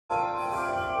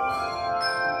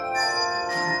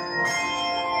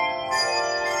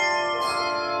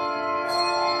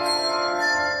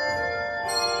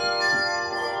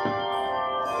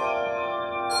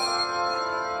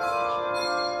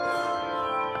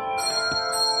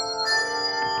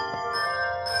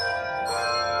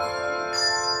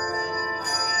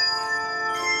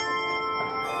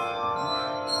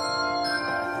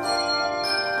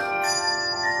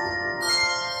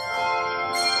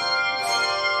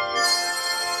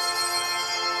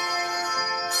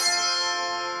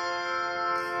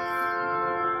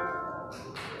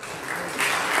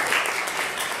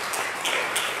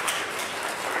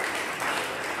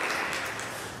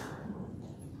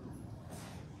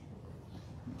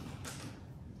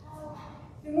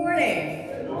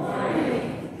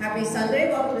Happy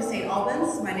Sunday. Welcome to St.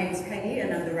 Albans. My name is Peggy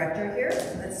and I'm the rector here.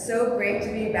 It's so great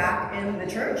to be back in the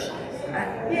church.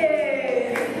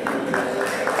 Yay!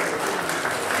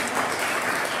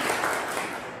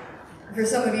 For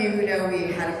some of you who know,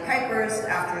 we had a pipe burst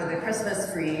after the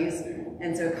Christmas freeze,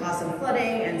 and so it caused some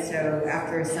flooding, and so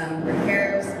after some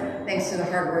repairs, thanks to the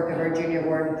hard work of our junior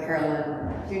warden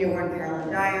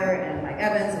Carolyn Dyer and Mike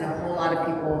Evans and a whole lot of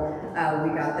people,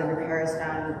 we got the repairs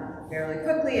done fairly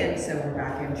quickly, and so we're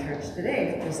back in church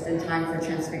today, just in time for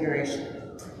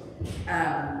Transfiguration.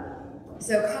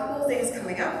 So a couple of things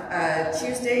coming up.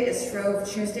 Tuesday is Shrove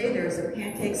Tuesday. There's a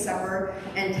pancake supper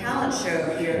and talent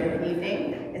show here in the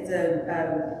evening. It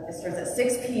starts at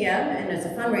 6 p.m. and it's a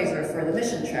fundraiser for the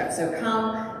mission trip. So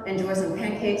come, enjoy some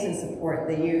pancakes and support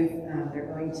the youth. They're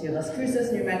going to Las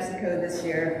Cruces, New Mexico this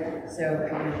year, so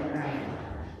come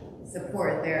and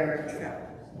support their trip.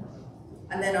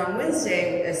 And then on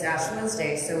Wednesday is Ash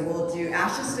Wednesday, so we'll do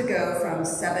Ashes to Go from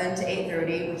 7 to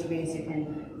 8:30, which means you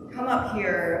can come up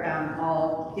here,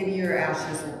 I'll give you your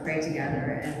ashes, we'll pray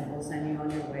together, and we'll send you on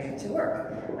your way to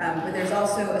work. But there's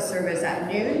also a service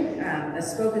at noon, a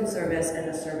spoken service, and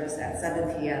a service at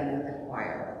 7 p.m. with the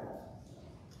choir.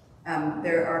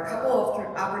 There are a couple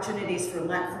of opportunities for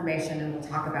Lent formation, and we'll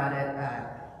talk about it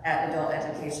at Adult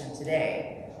Education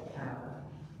today.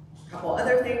 A couple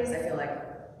other things, I feel like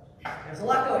there's a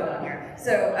lot going on here.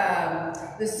 So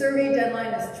the survey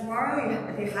deadline is tomorrow.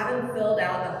 If you haven't filled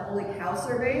out the Holy Cow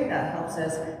survey, that helps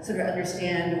us sort of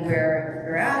understand where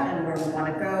you're at and where we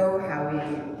want to go, how we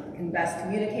can best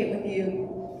communicate with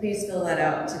you. Please fill that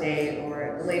out today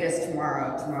or the latest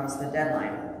tomorrow. Tomorrow's the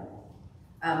deadline.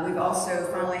 We've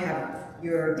also finally have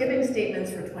your giving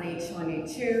statements for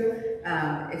 2022.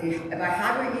 If I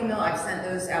have your email, I've sent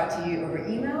those out to you over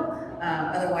email.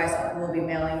 Otherwise, we'll be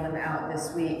mailing them out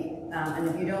this week. And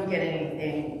if you don't get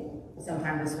anything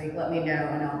sometime this week, let me know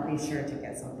and I'll be sure to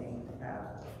get something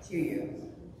to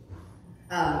you.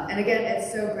 And again,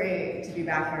 it's so great to be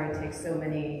back here. It takes so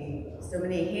many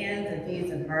hands and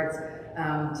feet and hearts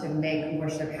to make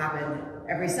worship happen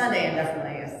every Sunday, and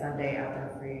definitely a Sunday after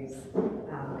freeze.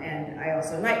 And I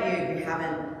also invite you, if you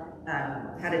haven't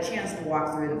had a chance to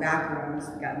walk through the back rooms,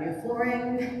 we've got new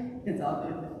flooring. It's all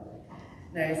good.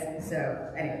 Nice.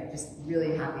 So anyway, just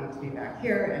really happy to be back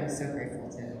here and so grateful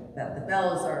that the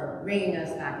bells are ringing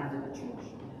us back into the church.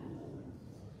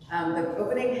 The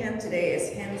opening hymn today is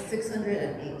hymn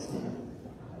 618.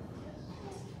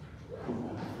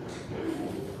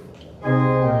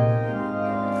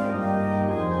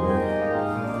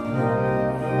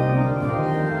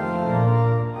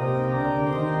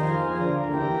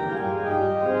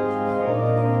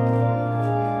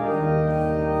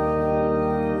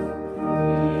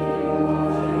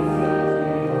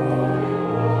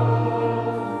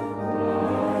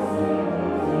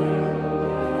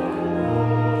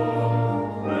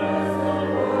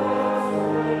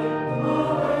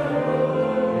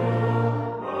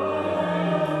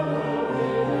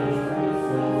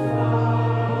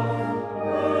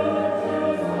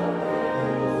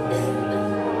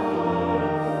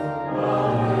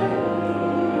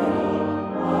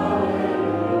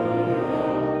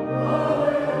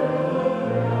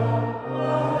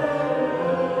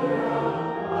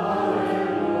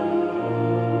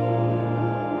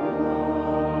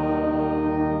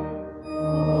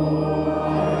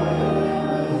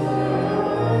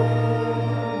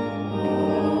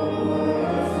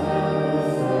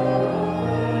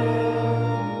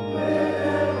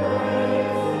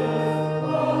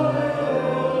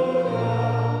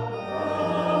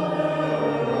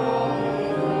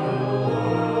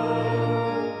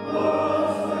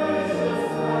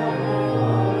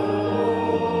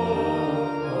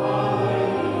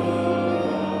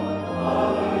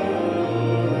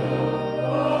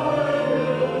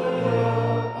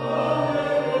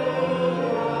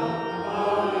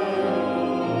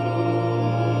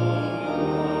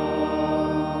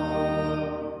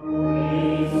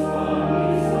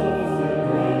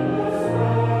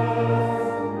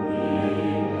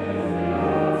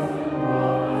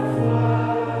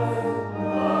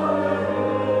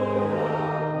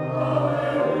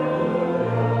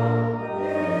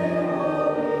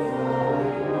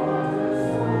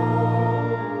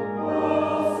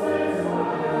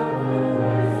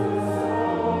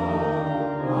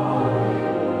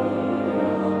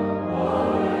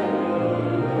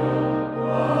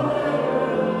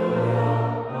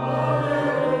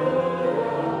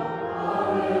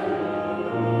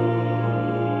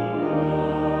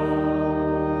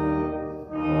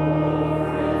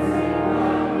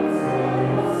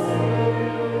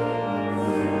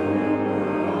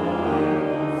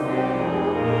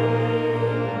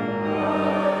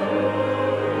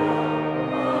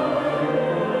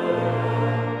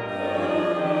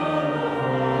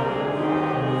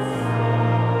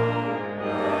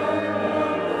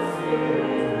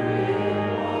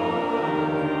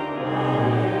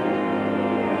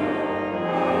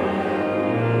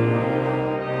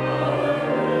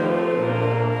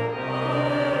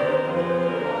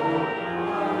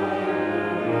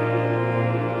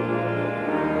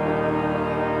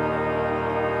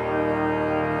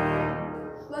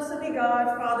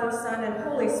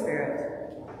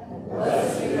 Spirit. And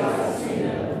blessed be God's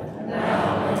kingdom,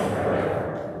 now and forever.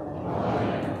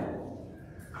 Amen.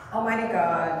 Almighty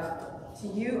God, to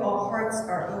you all hearts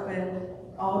are open,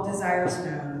 all desires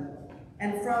known,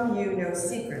 and from you no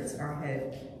secrets are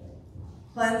hid.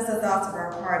 Cleanse the thoughts of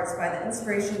our hearts by the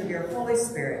inspiration of your Holy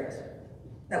Spirit,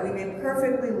 that we may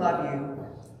perfectly love you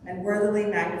and worthily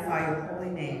magnify your holy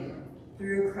name,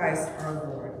 through Christ our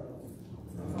Lord.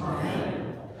 Amen.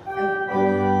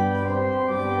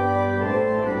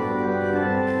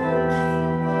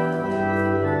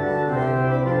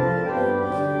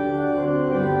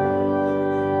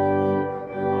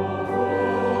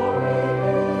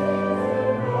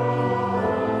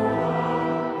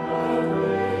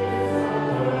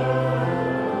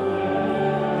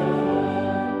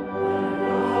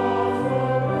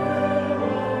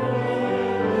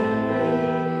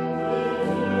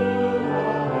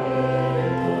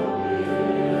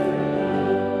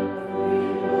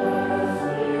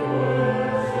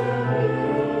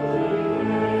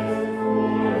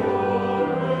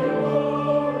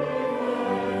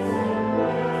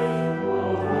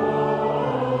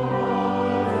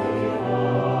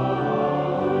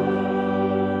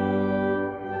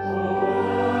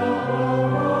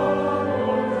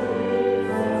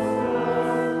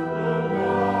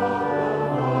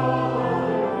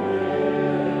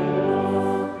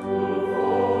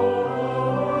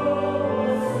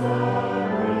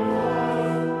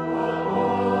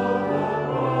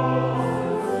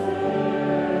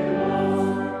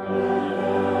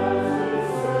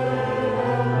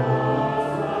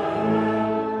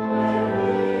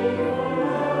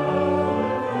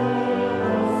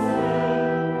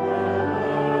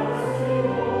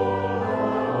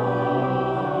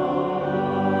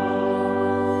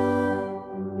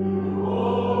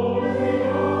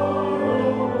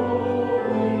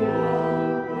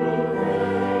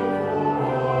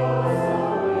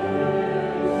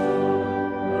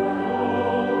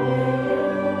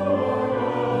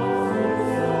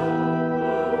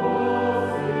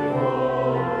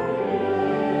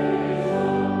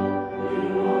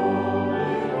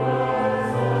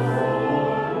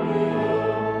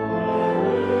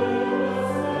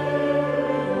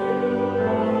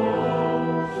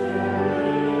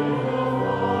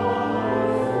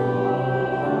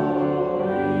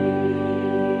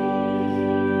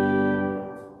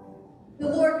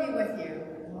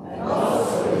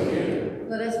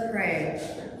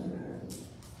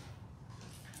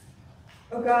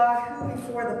 O God, who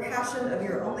before the passion of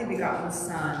your only begotten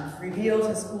Son revealed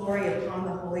his glory upon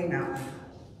the holy mountain,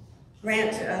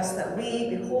 grant to us that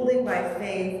we, beholding by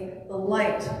faith the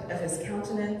light of his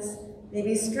countenance, may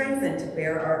be strengthened to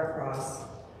bear our cross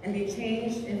and be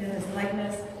changed into his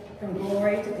likeness from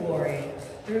glory to glory,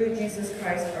 through Jesus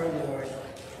Christ our Lord,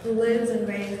 who lives and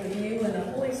reigns with you in the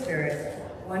Holy Spirit,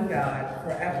 one God,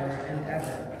 forever and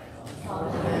ever.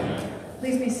 Amen.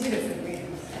 Please be seated for the readings.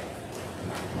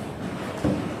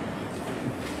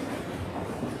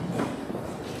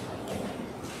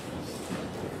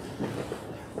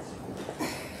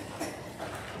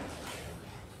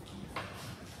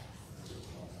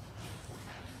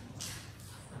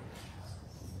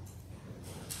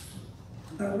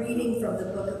 A reading from the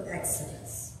book of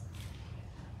Exodus.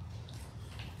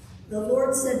 The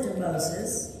Lord said to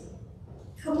Moses,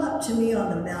 "Come up to me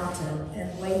on the mountain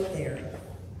and wait there.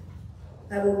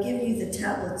 I will give you the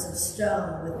tablets of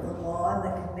stone with the law and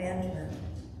the commandment,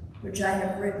 which I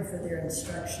have written for their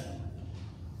instruction."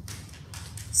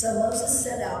 So Moses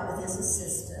set out with his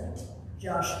assistant,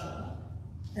 Joshua,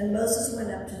 and Moses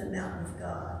went up to the mountain of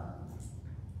God.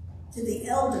 To the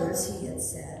elders he had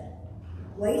said,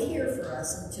 "Wait here for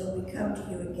us until we come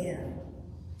to you again,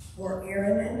 for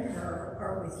Aaron and Hur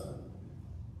are with you.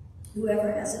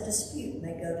 Whoever has a dispute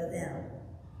may go to them."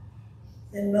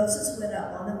 Then Moses went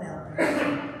up on the mountain,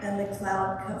 and the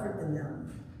cloud covered the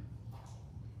mountain.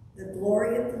 The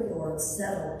glory of the Lord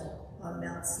settled on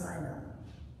Mount Sinai,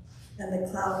 and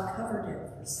the cloud covered it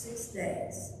for 6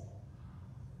 days.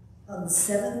 On the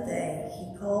 7th day,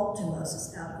 he called to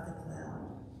Moses out of the cloud.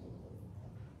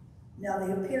 Now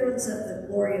the appearance of the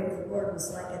glory of the Lord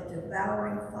was like a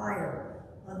devouring fire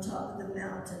on top of the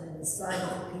mountain in the sight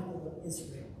of the people of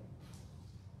Israel.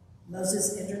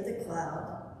 Moses entered the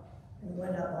cloud and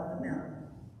went up on the mountain.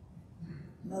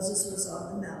 Moses was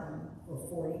on the mountain for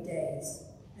 40 days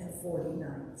and 40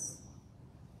 nights.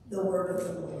 The word of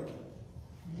the Lord.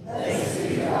 Thanks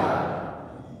be to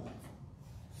God.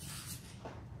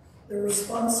 The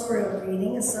responsorial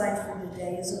reading assigned for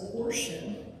today is a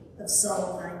portion of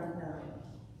Psalm 99.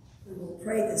 We will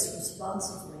pray this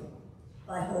responsively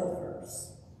by whole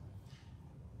verse.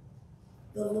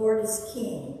 The Lord is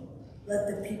King. Let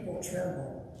the people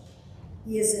tremble.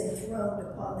 He is enthroned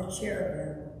upon the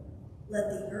cherubim. Let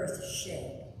the earth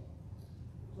shake.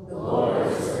 The Lord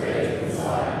is great in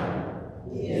Zion.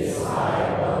 He is high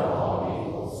above all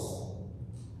peoples.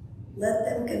 Let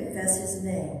them confess his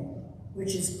name,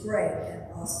 which is great and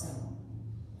awesome.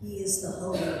 He is the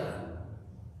Holy One.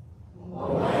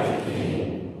 Almighty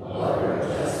King, lover of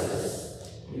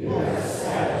justice, you have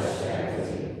established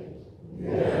equity.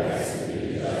 You have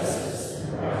executed justice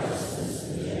and righteousness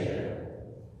in Jacob.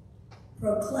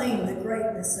 Proclaim the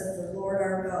greatness of the Lord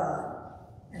our God,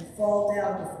 and fall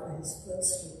down before his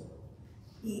footstool.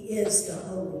 He is the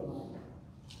Holy One.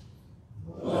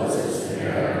 Moses and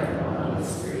Aaron among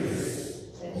his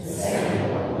priests, and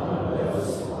Samuel among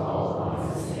those who call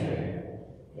upon his name.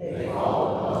 They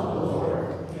called upon the Lord,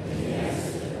 and he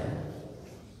answered them.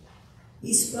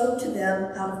 He spoke to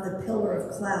them out of the pillar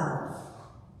of cloud.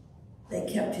 They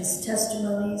kept his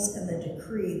testimonies and the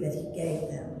decree that he gave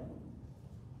them.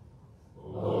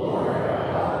 The Lord our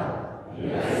God, you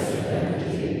answered them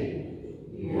indeed.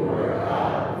 You are a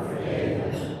God who forgave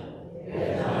them,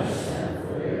 yet punished them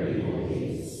for their evil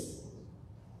deeds.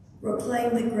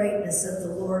 Proclaim the greatness of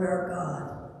the Lord our God,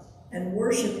 and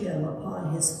worship him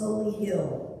upon his holy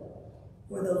hill,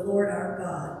 for the Lord our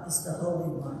God is the Holy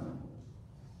One.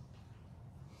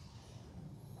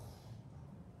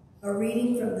 A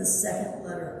reading from the second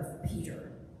letter of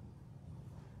Peter.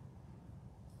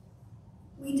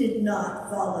 We did not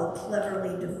follow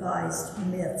cleverly devised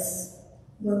myths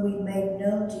when we made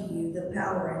known to you the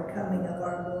power and coming of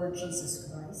our Lord Jesus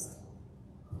Christ,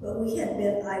 but we had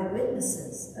been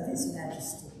eyewitnesses of his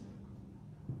majesty.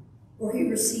 For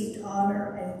he received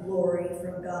honor and glory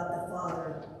from God the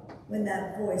Father when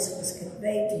that voice was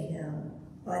conveyed to him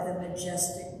by the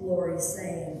majestic glory,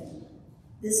 saying,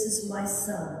 "This is my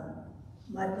Son,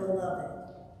 my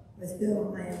beloved, with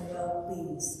whom I am well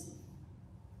pleased."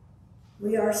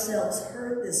 We ourselves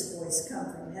heard this voice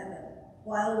come from heaven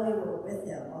while we were with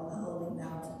him on the holy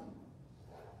mountain.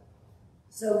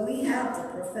 So we have the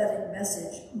prophetic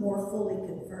message more fully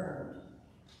confirmed.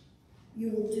 You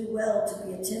will do well to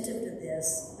be attentive to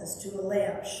this as to a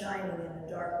lamp shining in a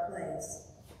dark place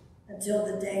until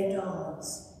the day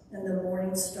dawns and the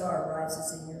morning star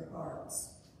rises in your hearts.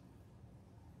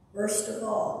 First of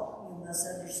all, you must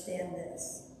understand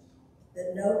this,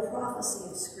 that no prophecy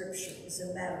of Scripture is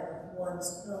a matter of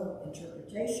one's own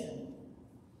interpretation,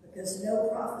 because no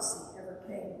prophecy ever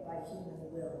came by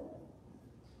human will,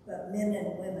 but men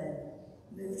and women,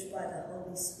 moved by the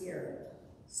Holy Spirit,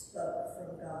 spoke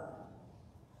from God.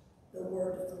 The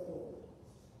word of the Lord.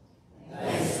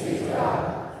 Thanks be to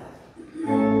God.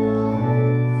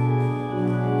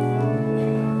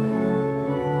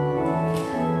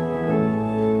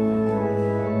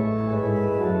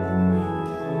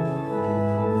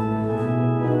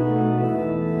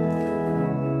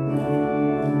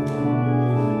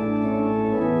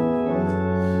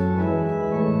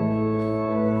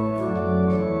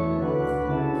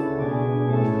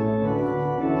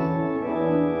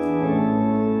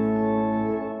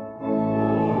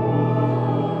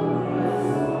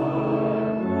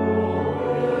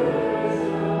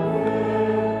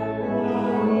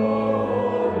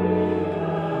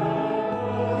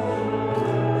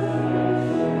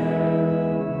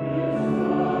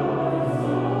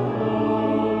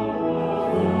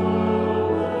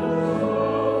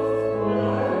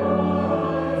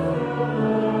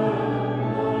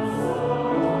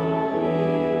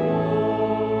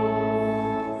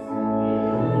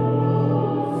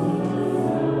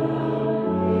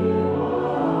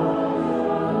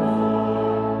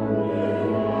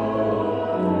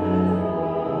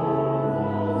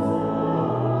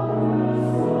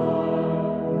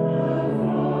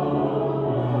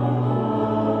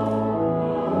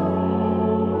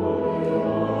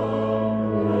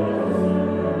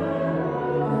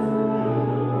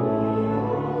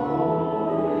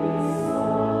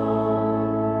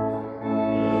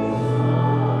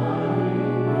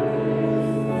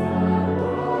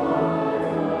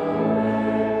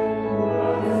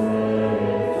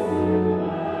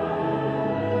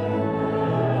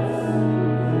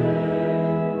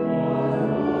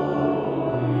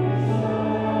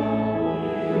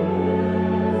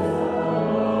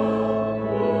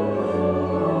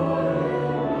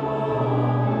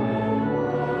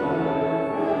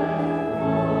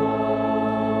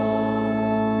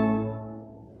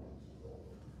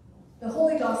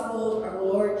 Gospel of the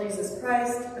Lord Jesus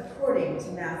Christ according to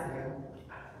Matthew.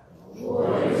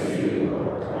 Glory to you,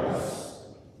 Lord Christ.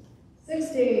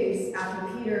 6 days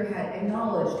after Peter had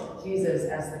acknowledged Jesus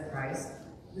as the Christ,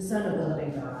 the Son of the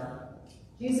living God,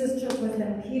 Jesus took with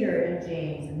him Peter and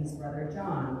James and his brother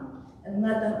John, and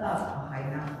led them up a high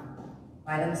mountain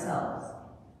by themselves.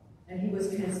 And he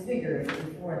was transfigured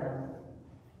before them.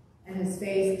 And his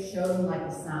face shone like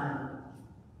the sun,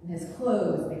 and his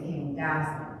clothes became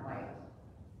dazzling white.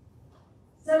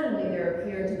 Suddenly there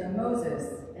appeared to them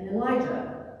Moses and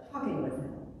Elijah talking with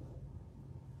him.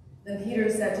 Then Peter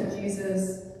said to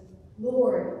Jesus,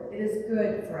 "Lord, it is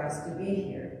good for us to be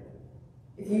here.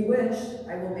 If you wish,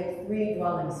 I will make 3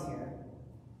 dwellings here,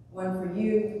 one for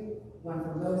you, one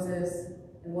for Moses,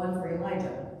 and one for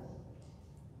Elijah."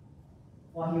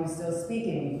 While he was still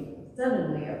speaking,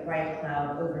 suddenly a bright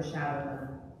cloud overshadowed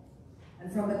them.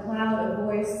 And from the cloud a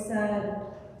voice said,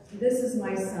 "This is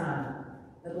my Son,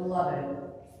 the Beloved.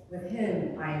 With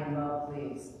him I am well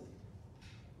pleased.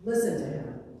 Listen to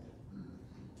him."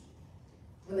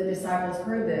 When the disciples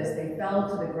heard this, they fell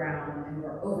to the ground and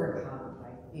were overcome by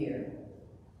fear.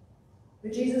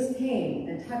 But Jesus came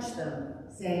and touched them,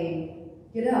 saying,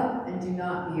 "Get up and do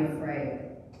not be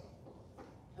afraid."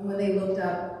 And when they looked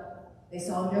up, they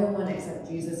saw no one except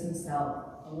Jesus himself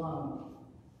alone.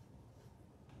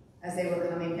 As they were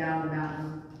coming down the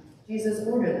mountain, Jesus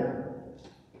ordered them,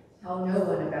 "Tell no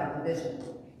one about the vision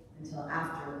until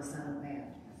after the Son of Man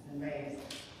has been raised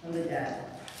from the dead."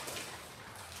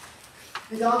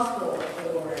 The Gospel of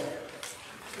the Lord.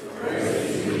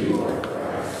 Praise to you, Lord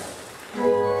Christ.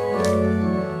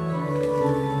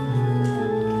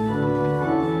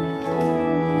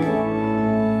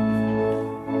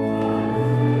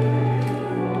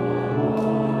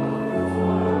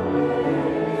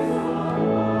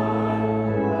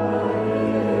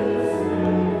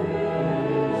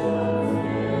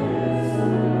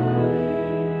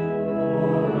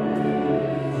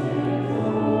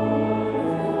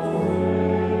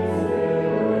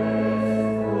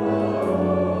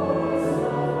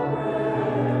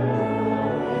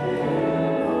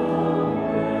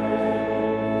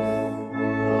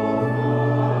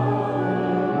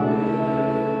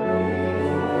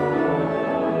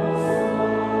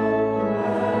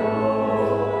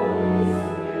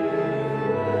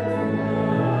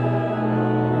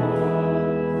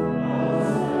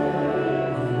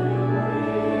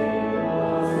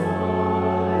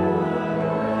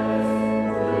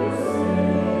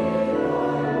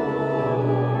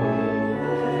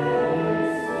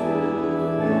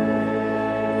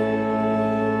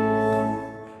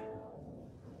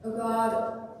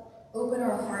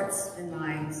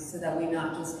 So that we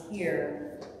not just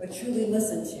hear, but truly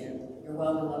listen to your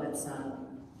well-beloved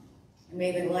Son. And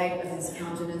may the light of his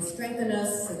countenance strengthen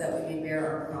us so that we may bear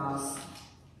our cross,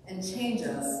 and change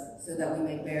us so that we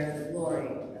may bear the glory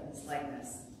of his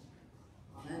likeness.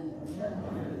 Amen.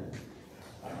 Amen.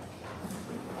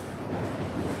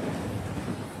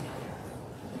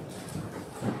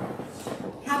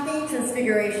 Happy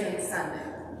Transfiguration Sunday.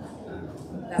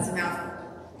 That's a mouthful.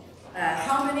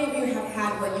 How many of you have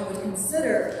had what you would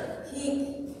consider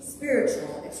peak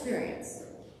spiritual experience?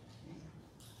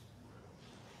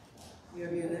 You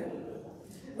of you there?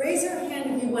 Raise your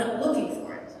hand if you went looking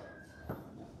for it.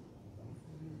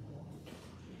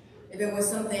 If it was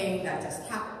something that just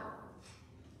happened.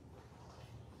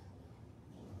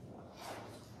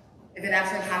 If it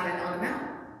actually happened on the mountain.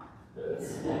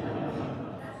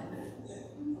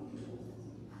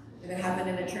 If it happened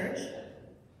in a church.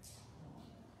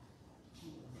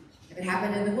 If it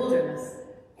happened in the wilderness.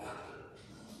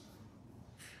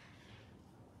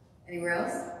 Anywhere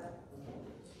else?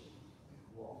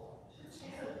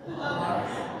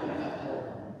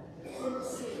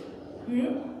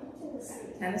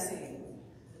 Tennessee.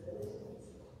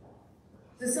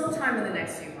 So sometime in the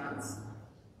next few months,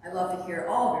 I'd love to hear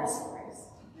all of your stories.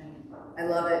 And I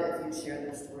love it if you share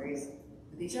those stories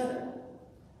with each other.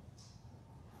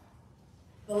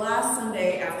 The last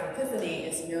Sunday after Epiphany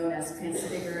is known as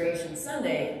Transfiguration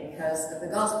Sunday because of the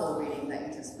gospel reading that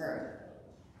you just heard.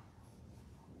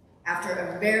 After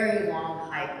a very long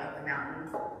hike up the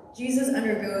mountain, Jesus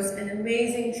undergoes an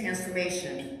amazing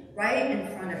transformation right in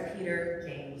front of Peter,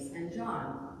 James, and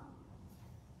John.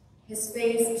 His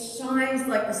face shines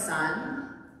like the sun,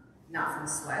 not from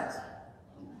sweat,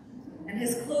 and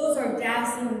his clothes are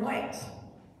dazzling white,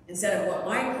 instead of what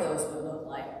my clothes would look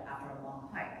like after a long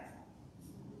hike.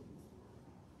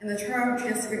 And the term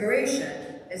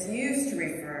transfiguration is used to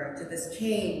refer to this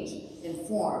change in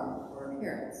form or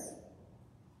appearance.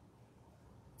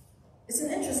 It's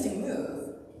an interesting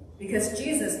move because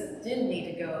Jesus didn't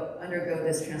need to undergo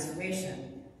this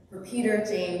transformation for Peter,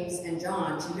 James, and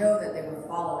John to know that they were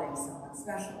following someone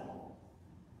special.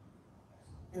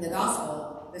 In the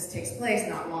gospel, this takes place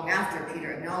not long after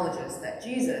Peter acknowledges that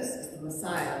Jesus is the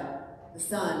Messiah, the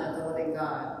Son of the living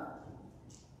God.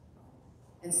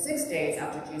 And 6 days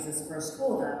after Jesus first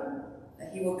told them,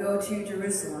 that he will go to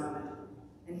Jerusalem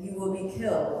and he will be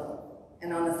killed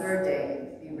and on the third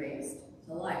day be raised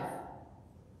to life.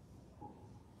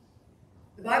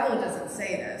 The Bible doesn't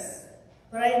say this,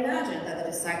 but I imagine that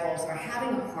the disciples are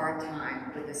having a hard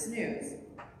time with this news.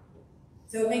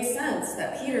 So it makes sense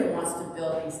that Peter wants to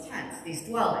build these tents, these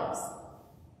dwellings.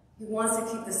 He wants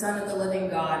to keep the Son of the living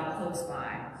God close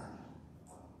by.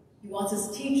 He wants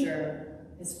his teacher,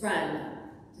 his friend,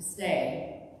 to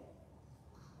stay.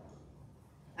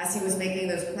 As he was making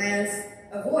those plans,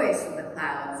 a voice from the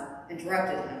clouds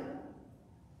interrupted him.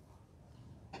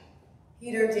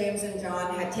 Peter, James, and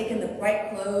John had taken the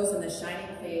bright clothes and the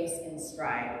shining face in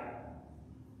stride.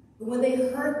 But when they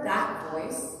heard that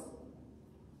voice,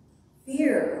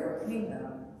 fear overcame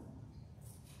them,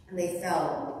 and they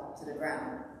fell to the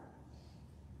ground.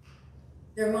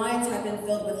 Their minds had been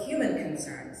filled with human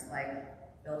concerns,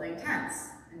 like building tents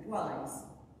and dwellings.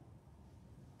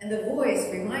 And the voice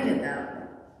reminded them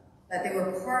that they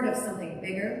were part of something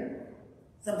bigger,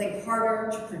 something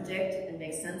harder to predict and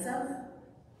make sense of,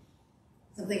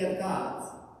 something of God's.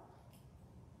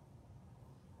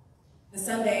 The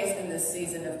Sundays in this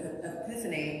season of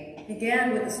Epiphany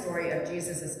began with the story of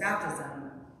Jesus'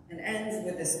 baptism and ends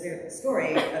with the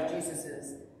story of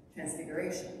Jesus'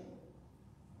 transfiguration.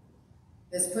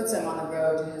 This puts him on the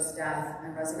road to his death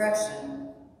and resurrection,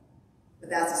 but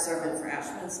that's a sermon for Ash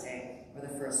Wednesday, or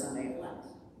the first Sunday of Lent.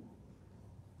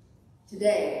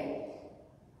 Today,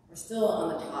 we're still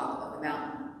on the top of the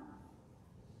mountain.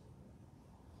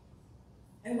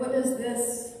 And what does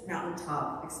this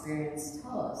mountaintop experience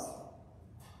tell us?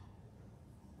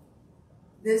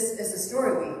 This is the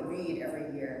story we read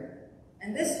every year.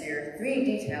 And this year, 3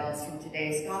 details from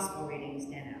today's gospel reading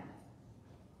stand out.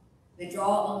 They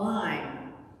draw a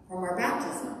line from our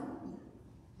baptism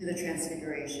to the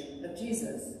transfiguration of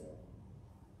Jesus.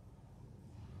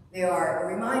 They are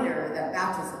a reminder that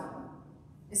baptism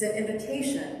is an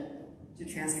invitation to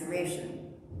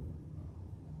transformation.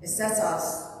 It sets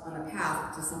us on a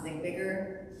path to something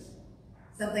bigger,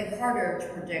 something harder to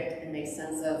predict and make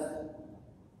sense of,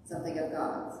 something of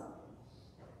God's.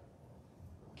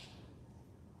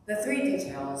 The 3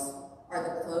 details are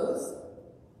the clothes,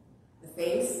 the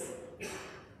face,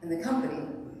 and the company.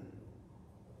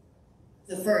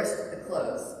 The first, the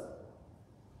clothes.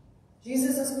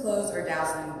 Jesus' clothes are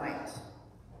dazzling white.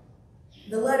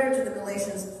 In the letter to the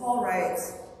Galatians, Paul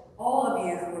writes, "All of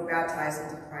you who were baptized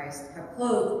into Christ have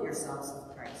clothed yourselves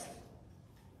with Christ."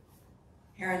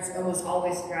 Parents almost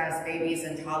always dress babies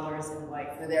and toddlers in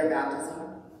white for their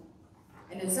baptism.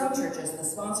 And in some churches, the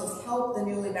sponsors help the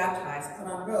newly baptized put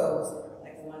on robes,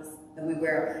 like the ones that we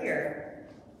wear up here,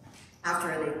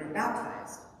 after they've been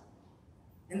baptized.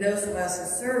 And those of us who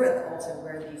serve at the altar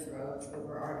wear these robes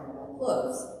over our normal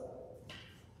clothes.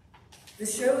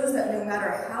 This shows that no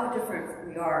matter how different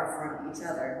we are from each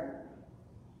other,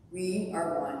 we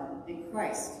are one in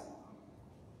Christ,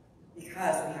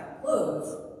 because we have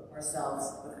clothed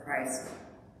ourselves with Christ.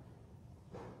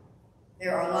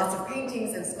 There are lots of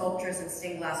paintings and sculptures and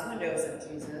stained glass windows of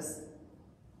Jesus.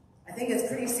 I think it's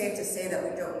pretty safe to say that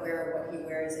we don't wear what he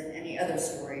wears in any other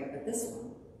story but this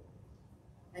one,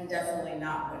 and definitely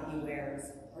not what he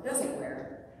wears or doesn't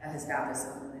wear at his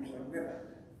baptism in the Jordan River.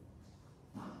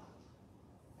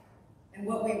 And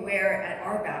what we wear at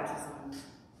our baptism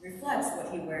reflects what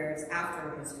he wears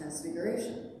after his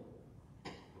transfiguration.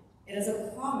 It is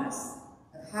a promise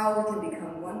of how we can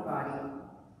become one body,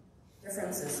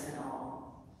 differences and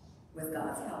all, with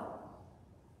God's help.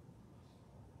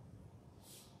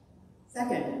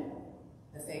 Second,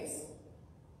 the face.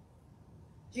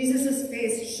 Jesus'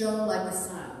 face shone like the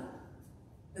sun.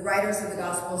 The writers of the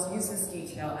Gospels use this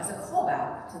detail as a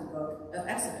callback to the book of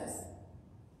Exodus.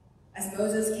 As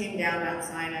Moses came down Mount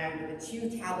Sinai with the 2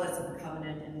 tablets of the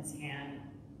covenant in his hand,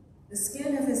 the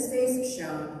skin of his face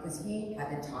shone because he had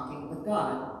been talking with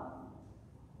God.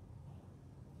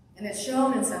 And it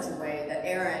shone in such a way that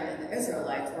Aaron and the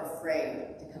Israelites were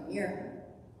afraid to come near him.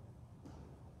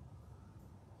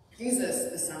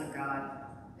 Jesus, the Son of God,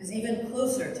 is even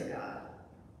closer to God.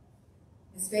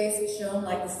 His face shone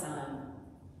like the sun,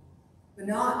 but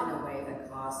not in a way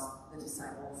that caused the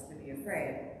disciples to be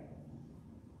afraid.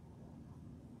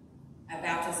 At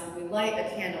baptism, we light a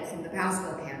candle from the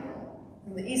Paschal candle,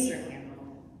 from the Easter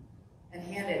candle, and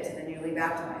hand it to the newly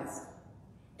baptized.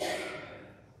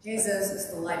 Jesus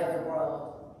is the light of the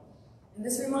world, and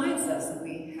this reminds us that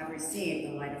we have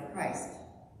received the light of Christ.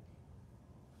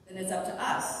 Then it's up to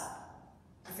us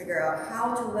to figure out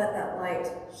how to let that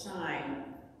light shine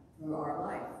through our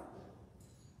life.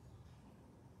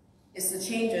 It's the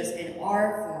changes in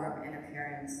our form and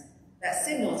appearance that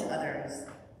signal to others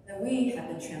that we have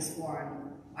been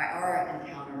transformed by our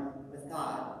encounter with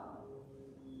God.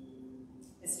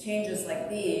 It's changes like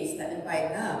these that invite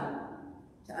them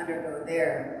to undergo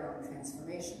their own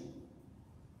transformation.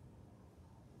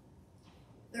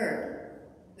 Third,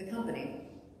 the company.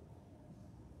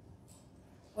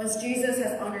 Once Jesus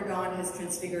has undergone his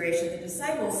transfiguration, the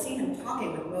disciples see him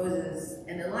talking with Moses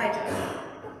and Elijah,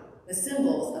 the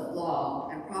symbols of law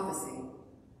and prophecy.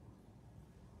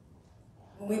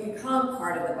 When we become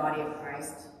part of the body of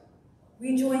Christ,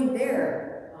 we join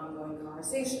their ongoing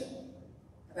conversation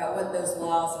about what those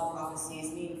laws and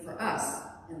prophecies mean for us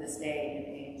in this day and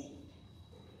age.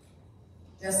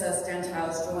 Just as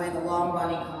Gentiles join the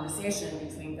long-running conversation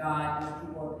between God and the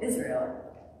people of Israel,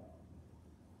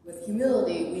 with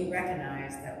humility, we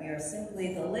recognize that we are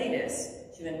simply the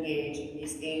latest to engage in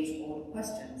these age-old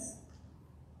questions,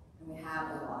 and we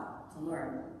have a lot to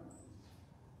learn.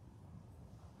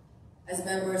 As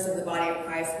members of the body of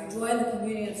Christ, we join the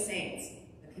community of saints,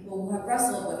 the people who have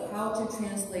wrestled with how to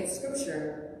translate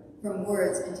Scripture from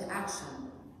words into action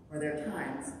for their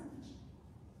times.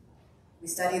 We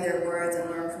study their words and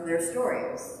learn from their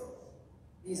stories.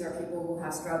 These are people who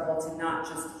have struggled to not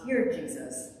just hear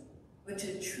Jesus, but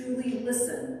to truly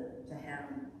listen to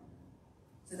him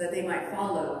so that they might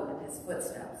follow in his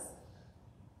footsteps.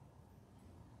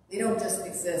 They don't just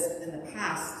exist in the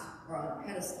past or on a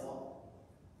pedestal.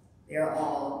 They are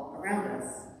all around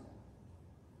us.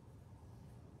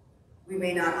 We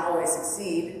may not always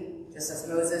succeed, just as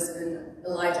Moses and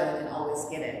Elijah didn't always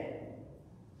get it.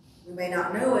 We may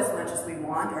not know as much as we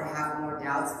want or have more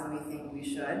doubts than we think we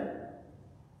should.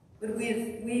 But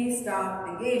if we stop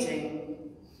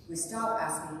engaging, we stop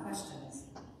asking questions,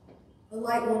 the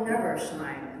light will never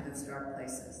shine in those dark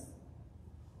places.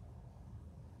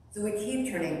 So we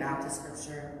keep turning back to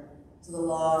Scripture, to the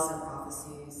laws and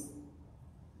prophecies,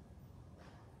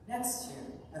 next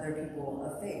to other people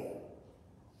of faith.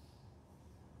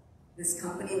 This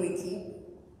company we keep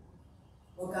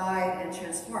will guide and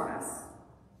transform us.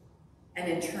 And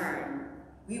in turn,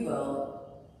 we will,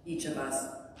 each of us,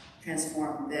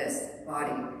 transform this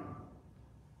body.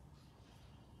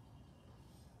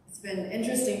 It's been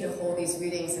interesting to hold these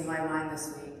readings in my mind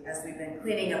this week as we've been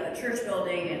cleaning up the church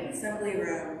building and assembly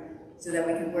room so that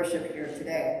we can worship here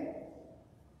today.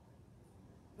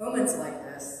 Moments like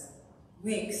this,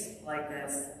 weeks like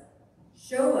this,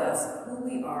 show us who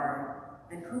we are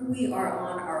and who we are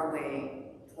on our way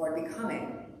toward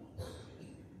becoming.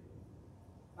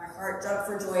 My heart jumped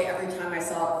for joy every time I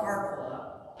saw a car pull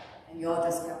up, and you all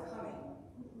just kept coming.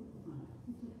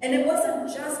 And it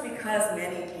wasn't just because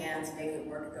many hands make the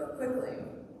work go quickly,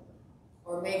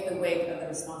 or make the weight of the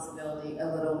responsibility a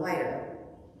little lighter.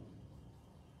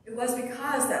 It was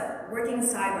because that working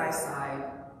side by side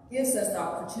gives us the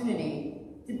opportunity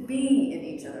to be in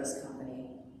each other's company,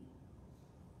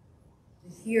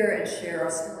 to hear and share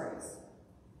our stories.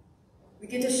 We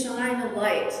get to shine a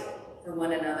light for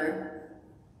one another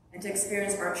and to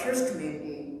experience our church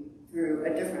community through a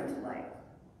different light.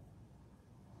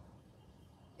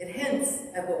 It hints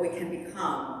at what we can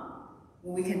become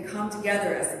when we can come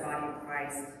together as the body of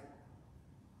Christ,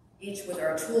 each with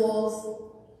our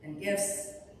tools and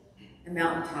gifts and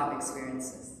mountaintop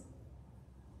experiences.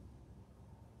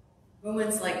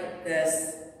 Moments like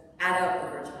this add up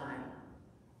over time.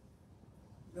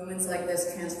 Moments like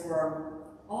this transform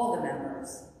all the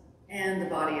members and the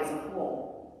body as a whole.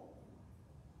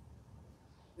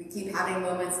 We keep having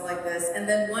moments like this, and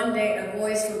then one day a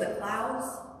voice from the clouds,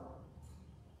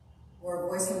 or a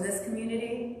voice from this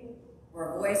community,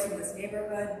 or a voice from this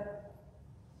neighborhood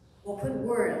will put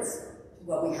words to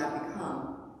what we have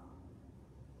become.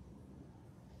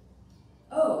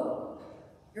 Oh,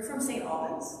 you're from St.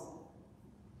 Albans?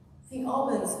 St.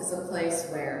 Albans is a place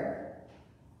where...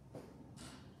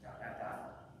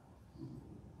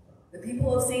 The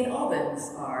people of St.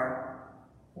 Albans are...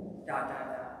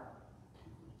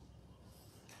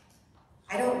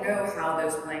 I don't know how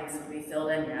those blanks will be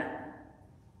filled in yet,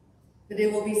 but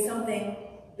it will be something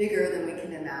bigger than we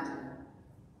can imagine,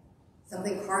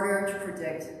 something harder to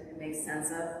predict and make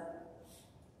sense of,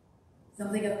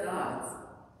 something of God's.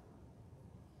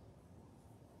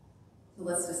 So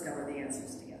let's discover the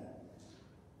answers together.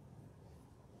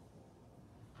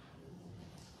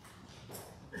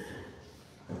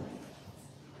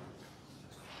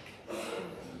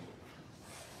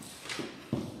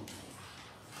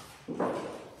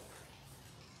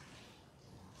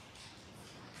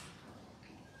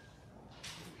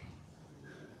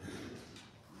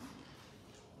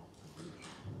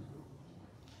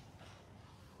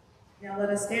 Now let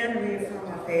us stand and reaffirm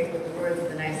our faith with the words of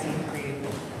the Nicene Creed.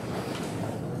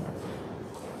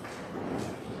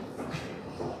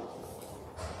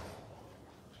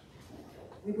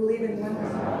 believe in one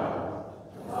God,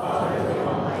 Father the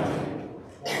Almighty,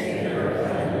 maker of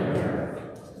heaven and earth,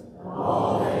 and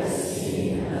all that is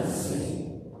seen and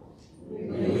unseen. We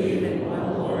believe in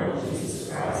one Lord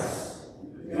Jesus Christ,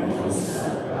 the only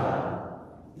Son of God,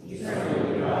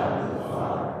 eternally begotten of the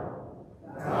Father,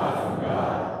 God from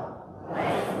God,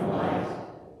 light from light,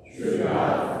 true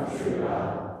God from true God,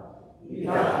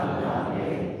 begotten and not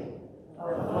made,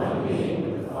 of one being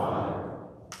with the Father.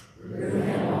 Through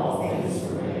him all things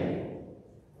were made.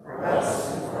 For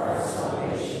us and for our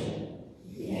salvation,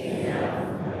 he came down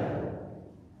from heaven.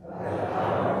 By the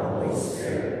power of the Holy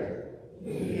Spirit,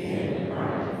 he became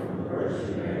incarnate from the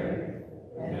Virgin Mary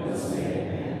and was made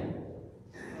man.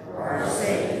 For our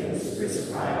sake, he was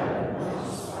crucified and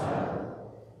crucified.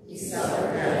 He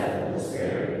suffered death and was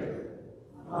buried.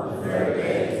 On the third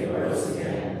day, he rose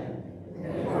again, in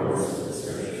accordance with the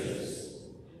Scriptures.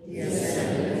 He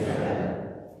ascended into heaven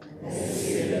and is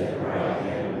seated at the right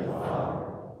hand of the Father.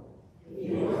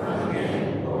 He will come again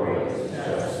in glory to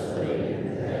judge the living and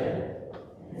the dead,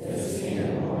 and his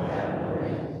kingdom will have no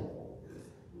end.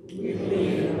 We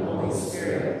believe in the Holy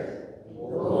Spirit, the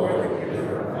Lord, the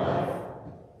giver of life,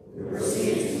 who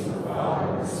proceeds from the Father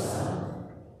and the Son.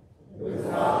 With the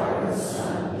Father and the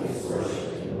Son, he is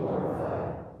worshipped and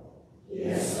glorified. He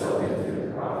has spoken through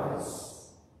the prophets.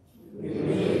 We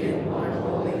believe in one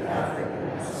holy Catholic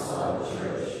and apostolic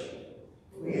Church.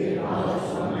 We acknowledge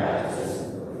one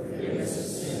baptism for the forgiveness of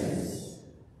sins.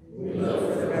 We look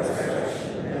for the resurrection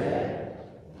of the dead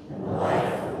and the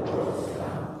life of the world to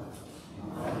come.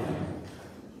 Amen.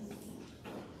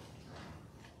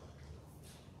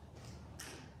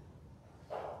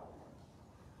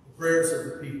 The prayers of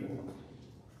the people,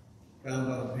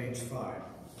 found on page 5.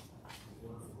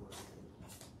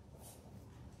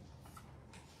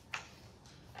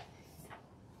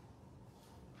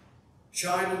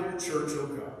 Shine in your church, O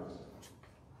God.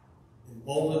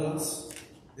 Embolden us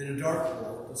in a dark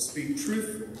world to speak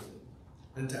truthfully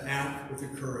and to act with the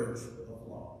courage of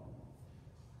love.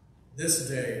 This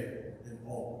day and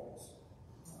always.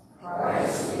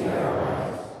 Christ be our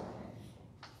light.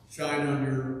 Shine on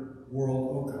your world,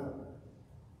 O God.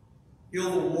 Heal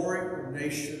the warring of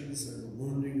nations and the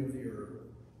wounding of the earth,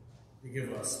 to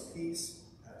give us peace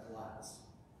at last.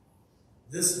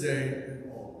 This day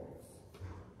and always.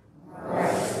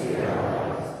 Christ be our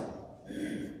light.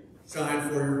 Shine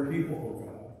for your people, O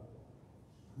God.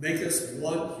 Make us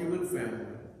one human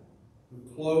family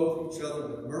who clothe each other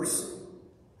with mercy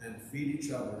and feed each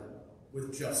other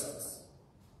with justice.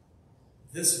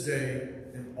 This day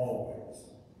and always.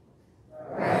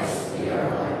 Christ be our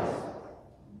light.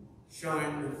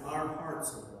 Shine in our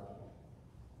hearts, O God.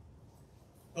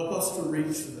 Help us to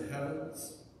reach to the heavens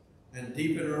and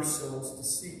deepen our souls to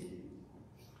seek you,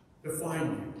 to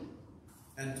find you,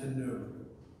 and to know you.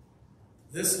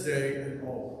 This day and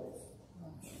always.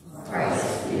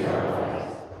 Christ be our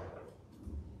light.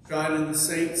 Shine in the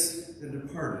saints and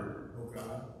departed, O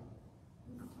God.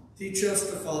 Teach us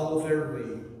to follow their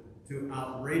lead to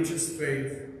outrageous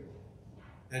faith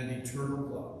and eternal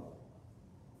love.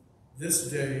 This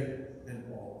day and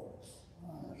always.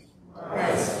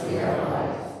 Christ be our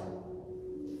light.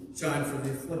 Shine for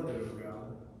the afflicted, O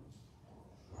God.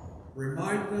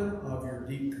 Remind them of your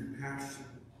deep compassion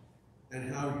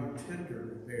and how you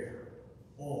tenderly bear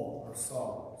all our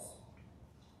sorrows.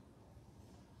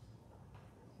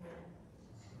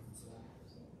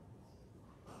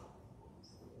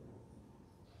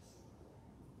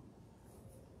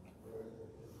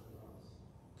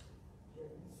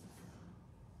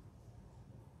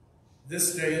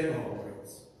 This day and always.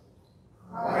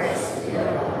 Christ be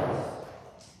our light.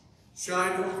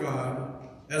 Shine, O God,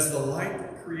 as the light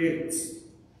that creates,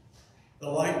 the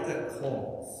light that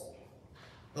calls,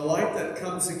 the light that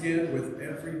comes again with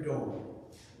every dawn.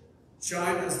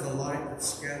 Shine as the light that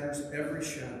scatters every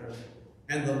shadow,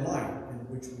 and the light in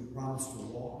which we promise to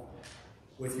walk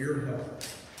with your help.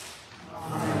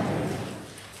 Amen.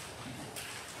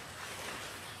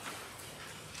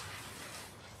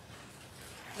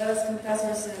 Let us confess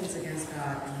our sins against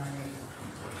God and our neighbor.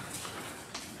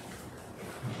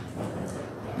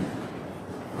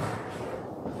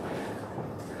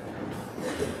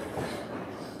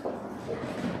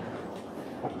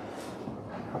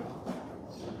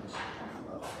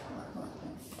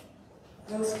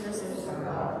 Most merciful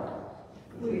God,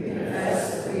 We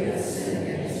confess that we have sinned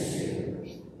against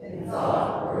you in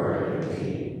thought, word, and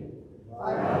deed,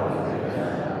 by all we have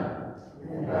done,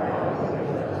 and by all we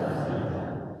have done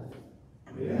undone.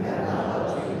 We have not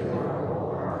loved you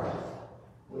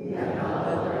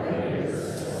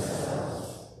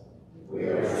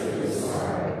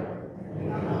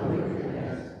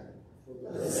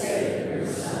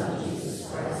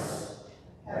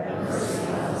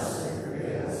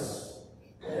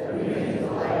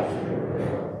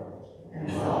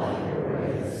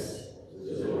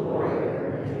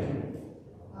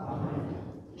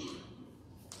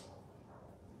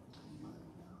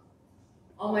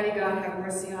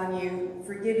mercy on you,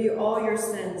 forgive you all your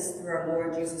sins through our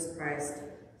Lord Jesus Christ,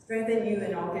 strengthen you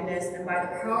in all goodness, and by the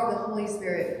power of the Holy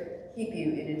Spirit, keep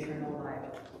you in eternal life.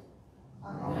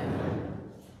 Amen.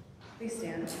 Please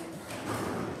stand.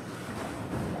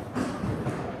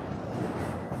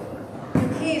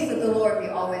 The peace of the Lord be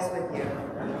always with you.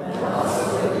 And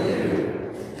also with you.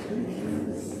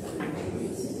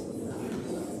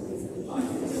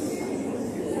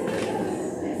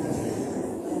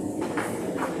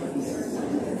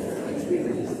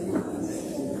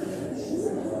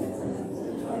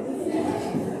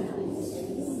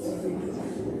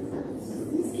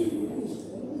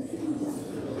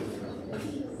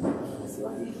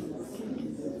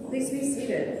 Please be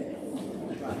seated.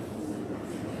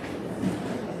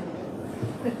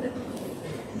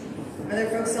 Are there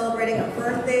folks celebrating a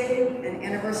birthday, an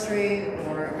anniversary,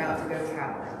 or about to go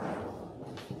traveling?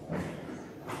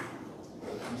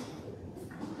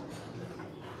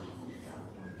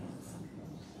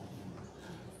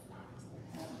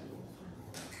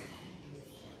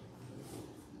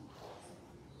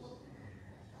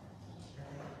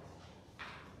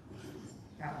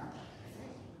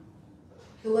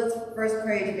 So let's first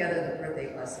pray together the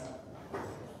birthday blessing.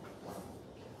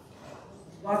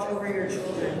 Watch over your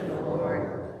children, O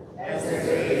Lord, As their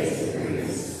days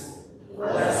increase,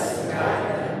 bless and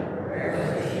guide them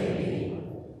wherever they may be.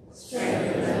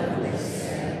 Strengthen them when they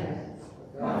stand.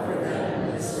 Comfort them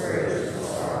when discouraged and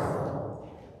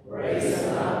sorrowful. Raise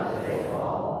them up if they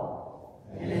fall.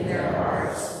 And in their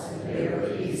hearts, may your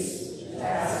peace, which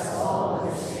passes all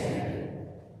understanding,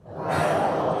 abide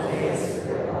all the days of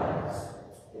their lives.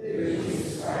 Through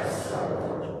Jesus Christ our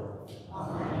Lord.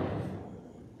 Amen.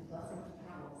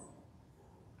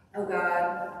 O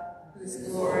God, Whose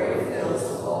glory fills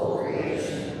the whole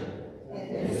creation, and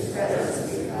in whose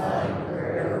presence we find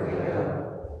wherever we go.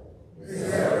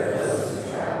 Preserve those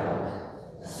who travel,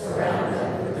 surround them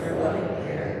with your loving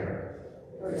care,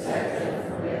 protect them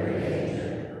from every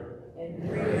danger, and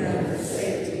bring them to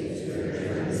safety to your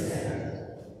journey's end.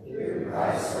 Through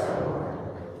Christ our Lord.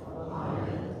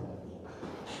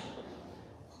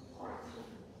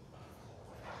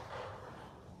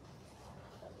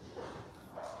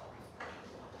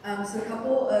 Amen. So a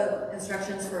couple of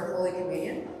instructions for Holy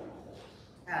Communion.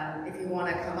 If you want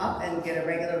to come up and get a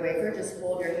regular wafer, just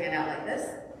hold your hand out like this.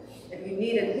 If you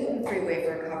need a gluten-free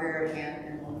wafer, cover your hand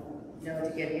and we'll know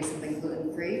to get you something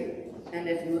gluten-free. And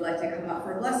if you would like to come up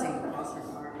for a blessing, cross your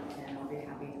arm and I'll be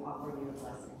happy to offer you a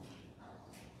blessing.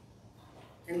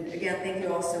 And again, thank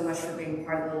you all so much for being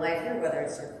part of the life here, whether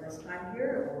it's your first time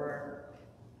here or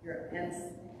your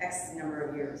X number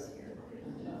of years here.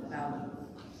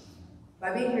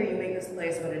 By being here, you make this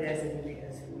place what it is, and you make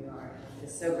us who we are. I'm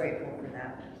just so grateful for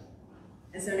that.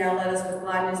 And so now let us with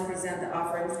gladness present the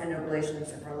offerings and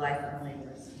oblations of our life and our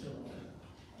labors.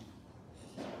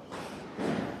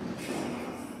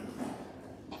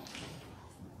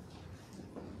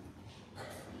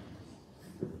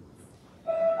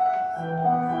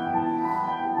 Amen.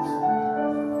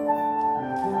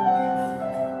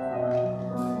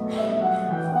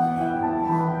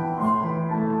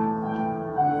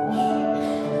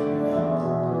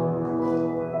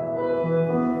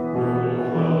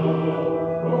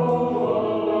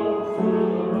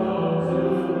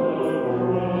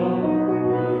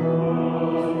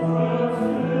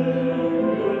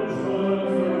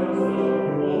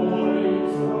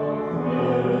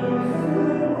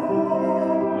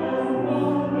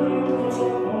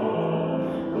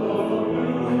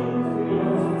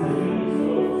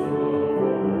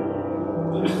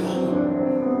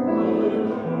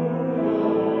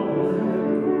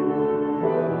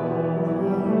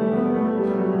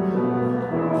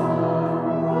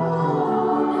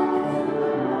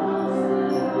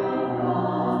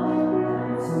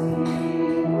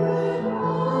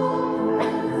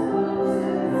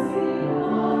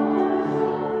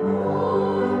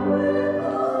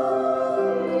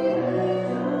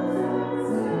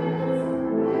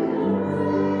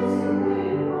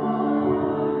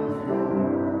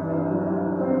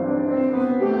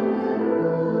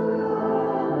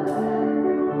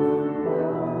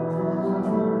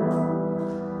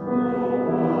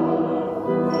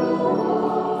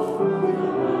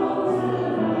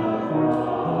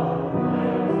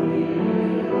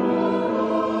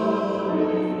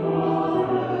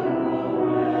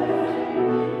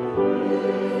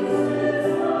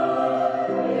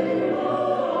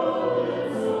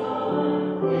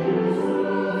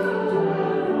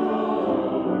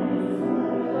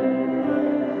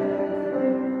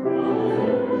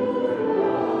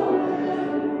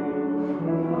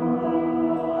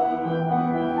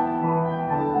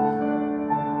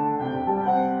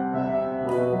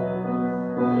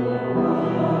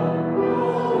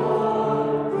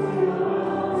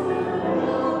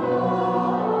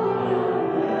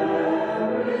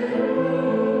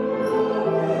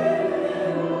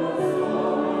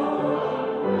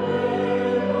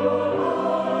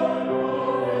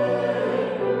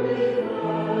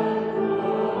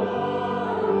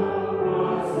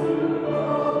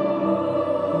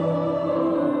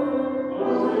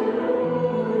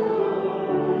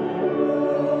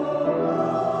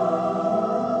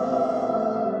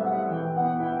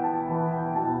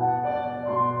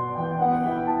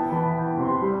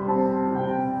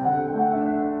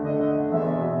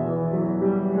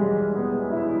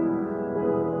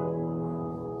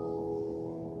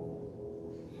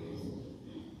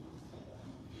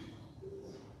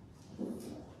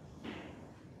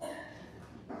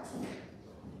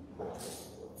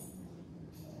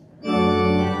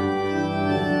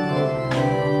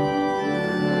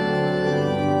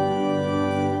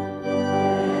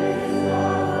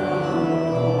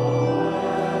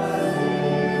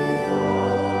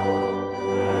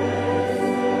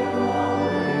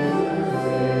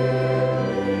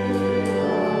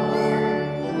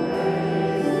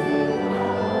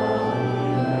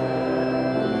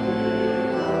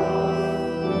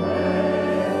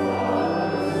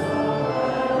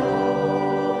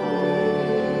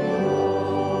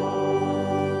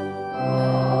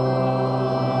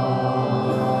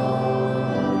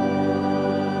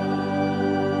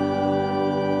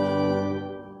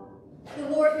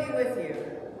 with you.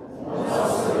 And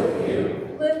also with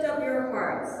you. Lift up your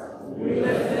hearts. We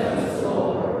lift them to the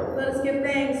Lord. Let us give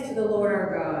thanks to the Lord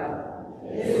our God.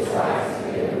 It is right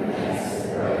to give him thanks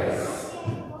and praise.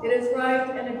 It is right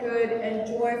and a good and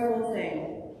joyful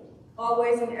thing,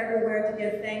 always and everywhere to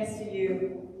give thanks to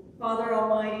you, Father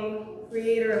Almighty,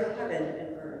 creator of heaven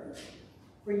and earth.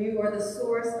 For you are the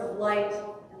source of light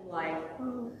and life.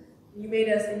 You made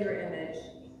us in your image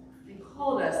and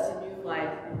called us to new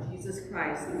life in Jesus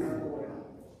Christ our Lord.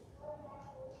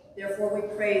 Therefore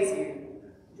we praise you,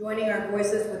 joining our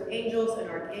voices with angels and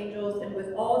archangels and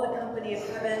with all the company of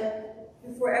heaven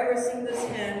who forever sing this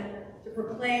hymn to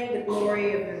proclaim the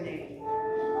glory of your name.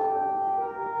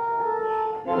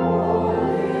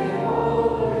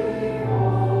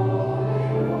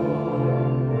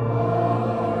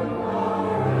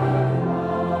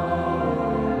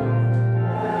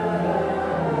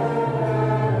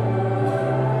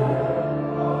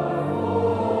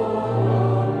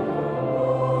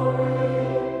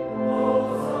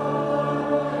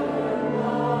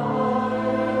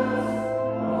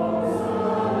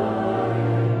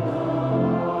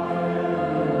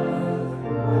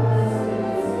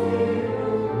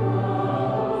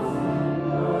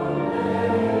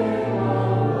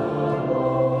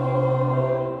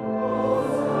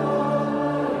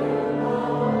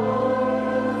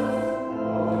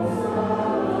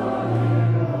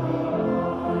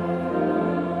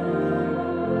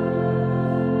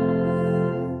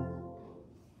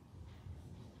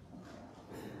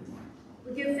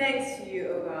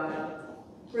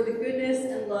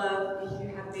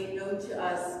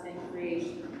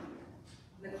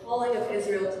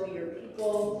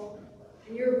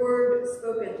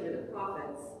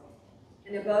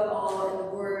 And above all, in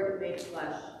the Word made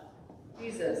flesh,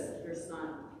 Jesus, your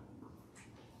Son.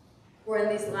 For in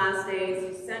these last days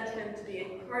you sent him to be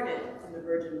incarnate from the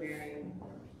Virgin Mary,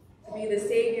 to be the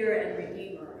Savior and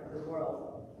Redeemer of the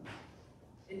world.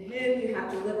 In him you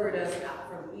have delivered us out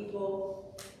from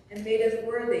evil and made us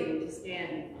worthy to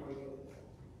stand before you.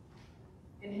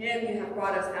 In him you have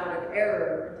brought us out of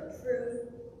error into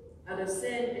truth, out of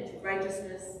sin into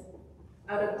righteousness,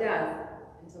 out of death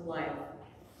into life.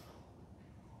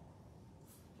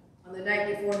 On the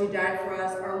night before he died for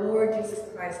us, our Lord Jesus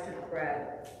Christ took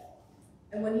bread.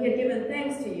 And when he had given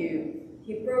thanks to you,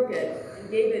 he broke it and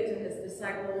gave it to his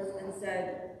disciples and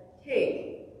said,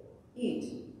 "Take,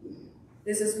 eat.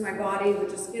 This is my body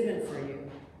which is given for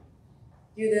you.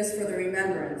 Do this for the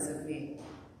remembrance of me."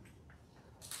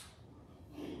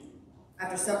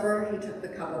 After supper, he took the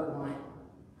cup of wine.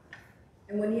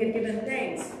 And when he had given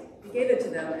thanks, he gave it to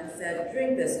them and said,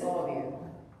 "Drink this, all of you.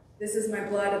 This is my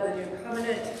blood of the new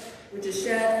covenant, which is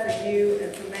shed for you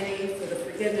and for many for the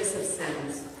forgiveness of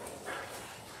sins.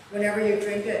 Whenever you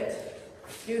drink it,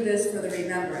 do this for the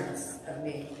remembrance of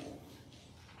me."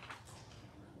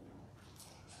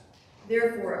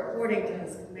 Therefore, according to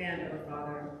his command, O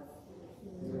Father,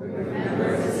 we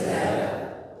remember his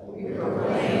death, we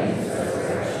proclaim his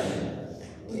resurrection,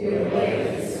 we await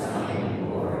his coming in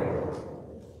glory.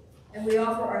 and we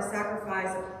offer our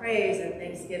sacrifice of praise and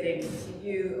thanksgiving to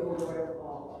you, O Lord of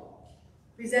all,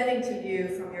 presenting to you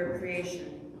from your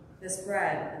creation this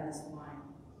bread and this wine.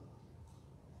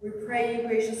 We pray you,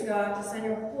 gracious God, to send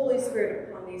your Holy Spirit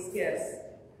upon these gifts,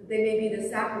 that they may be the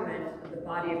sacrament of the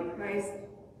body of Christ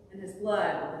and his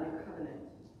blood of the new covenant.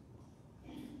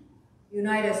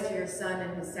 Unite us to your Son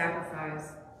and his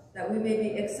sacrifice, that we may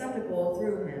be acceptable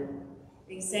through him,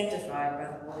 being sanctified by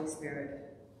the Holy Spirit.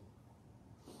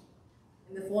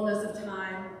 In the fullness of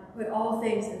time, put all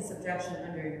things in subjection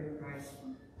under your Christ,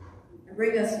 and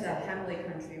bring us to that heavenly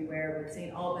country where, with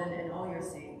St. Alban and all your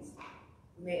saints,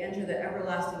 we may enter the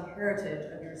everlasting heritage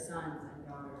of your sons and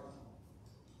daughters.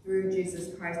 Through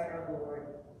Jesus Christ our Lord,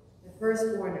 the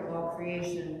firstborn of all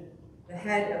creation, the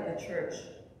head of the church,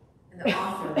 and the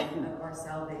author of our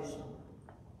salvation.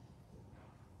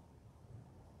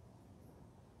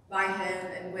 By him,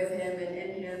 and with him, and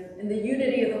in him, in the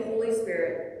unity of the Holy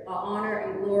Spirit, all honor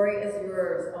and glory is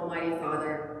yours, Almighty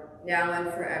Father, now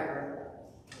and forever.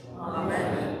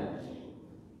 Amen.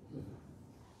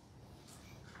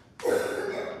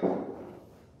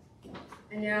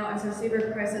 And now, as our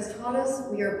Savior Christ has taught us,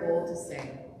 we are bold to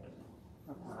say,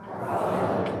 Our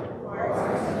Father, who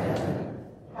art in heaven,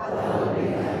 hallowed be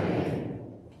thy name.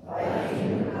 Thy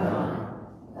kingdom come,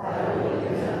 thy will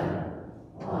be done,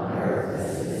 on earth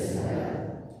as it is in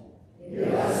heaven.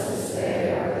 Give us this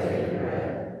day our daily bread,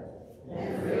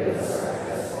 and forgive us our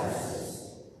trespasses,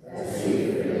 as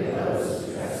we forgive those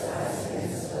who trespass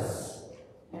against us.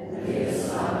 And lead us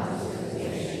not into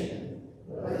temptation,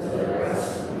 but deliver us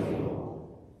from evil.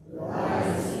 For thine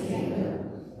is the kingdom,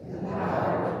 and the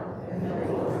power,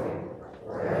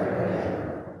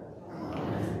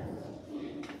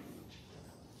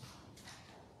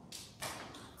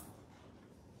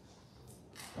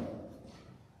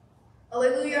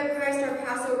 that Christ our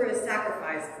Passover is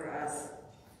sacrificed for us.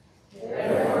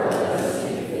 Therefore, let us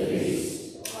keep the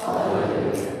feast.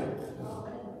 Hallelujah.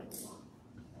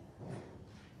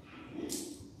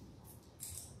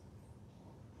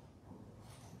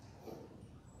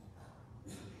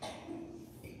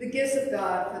 The gifts of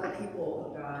God for the people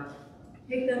of God.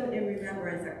 Take them in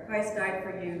remembrance that Christ died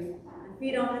for you, and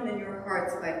feed on him in your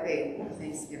hearts by faith and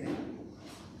thanksgiving.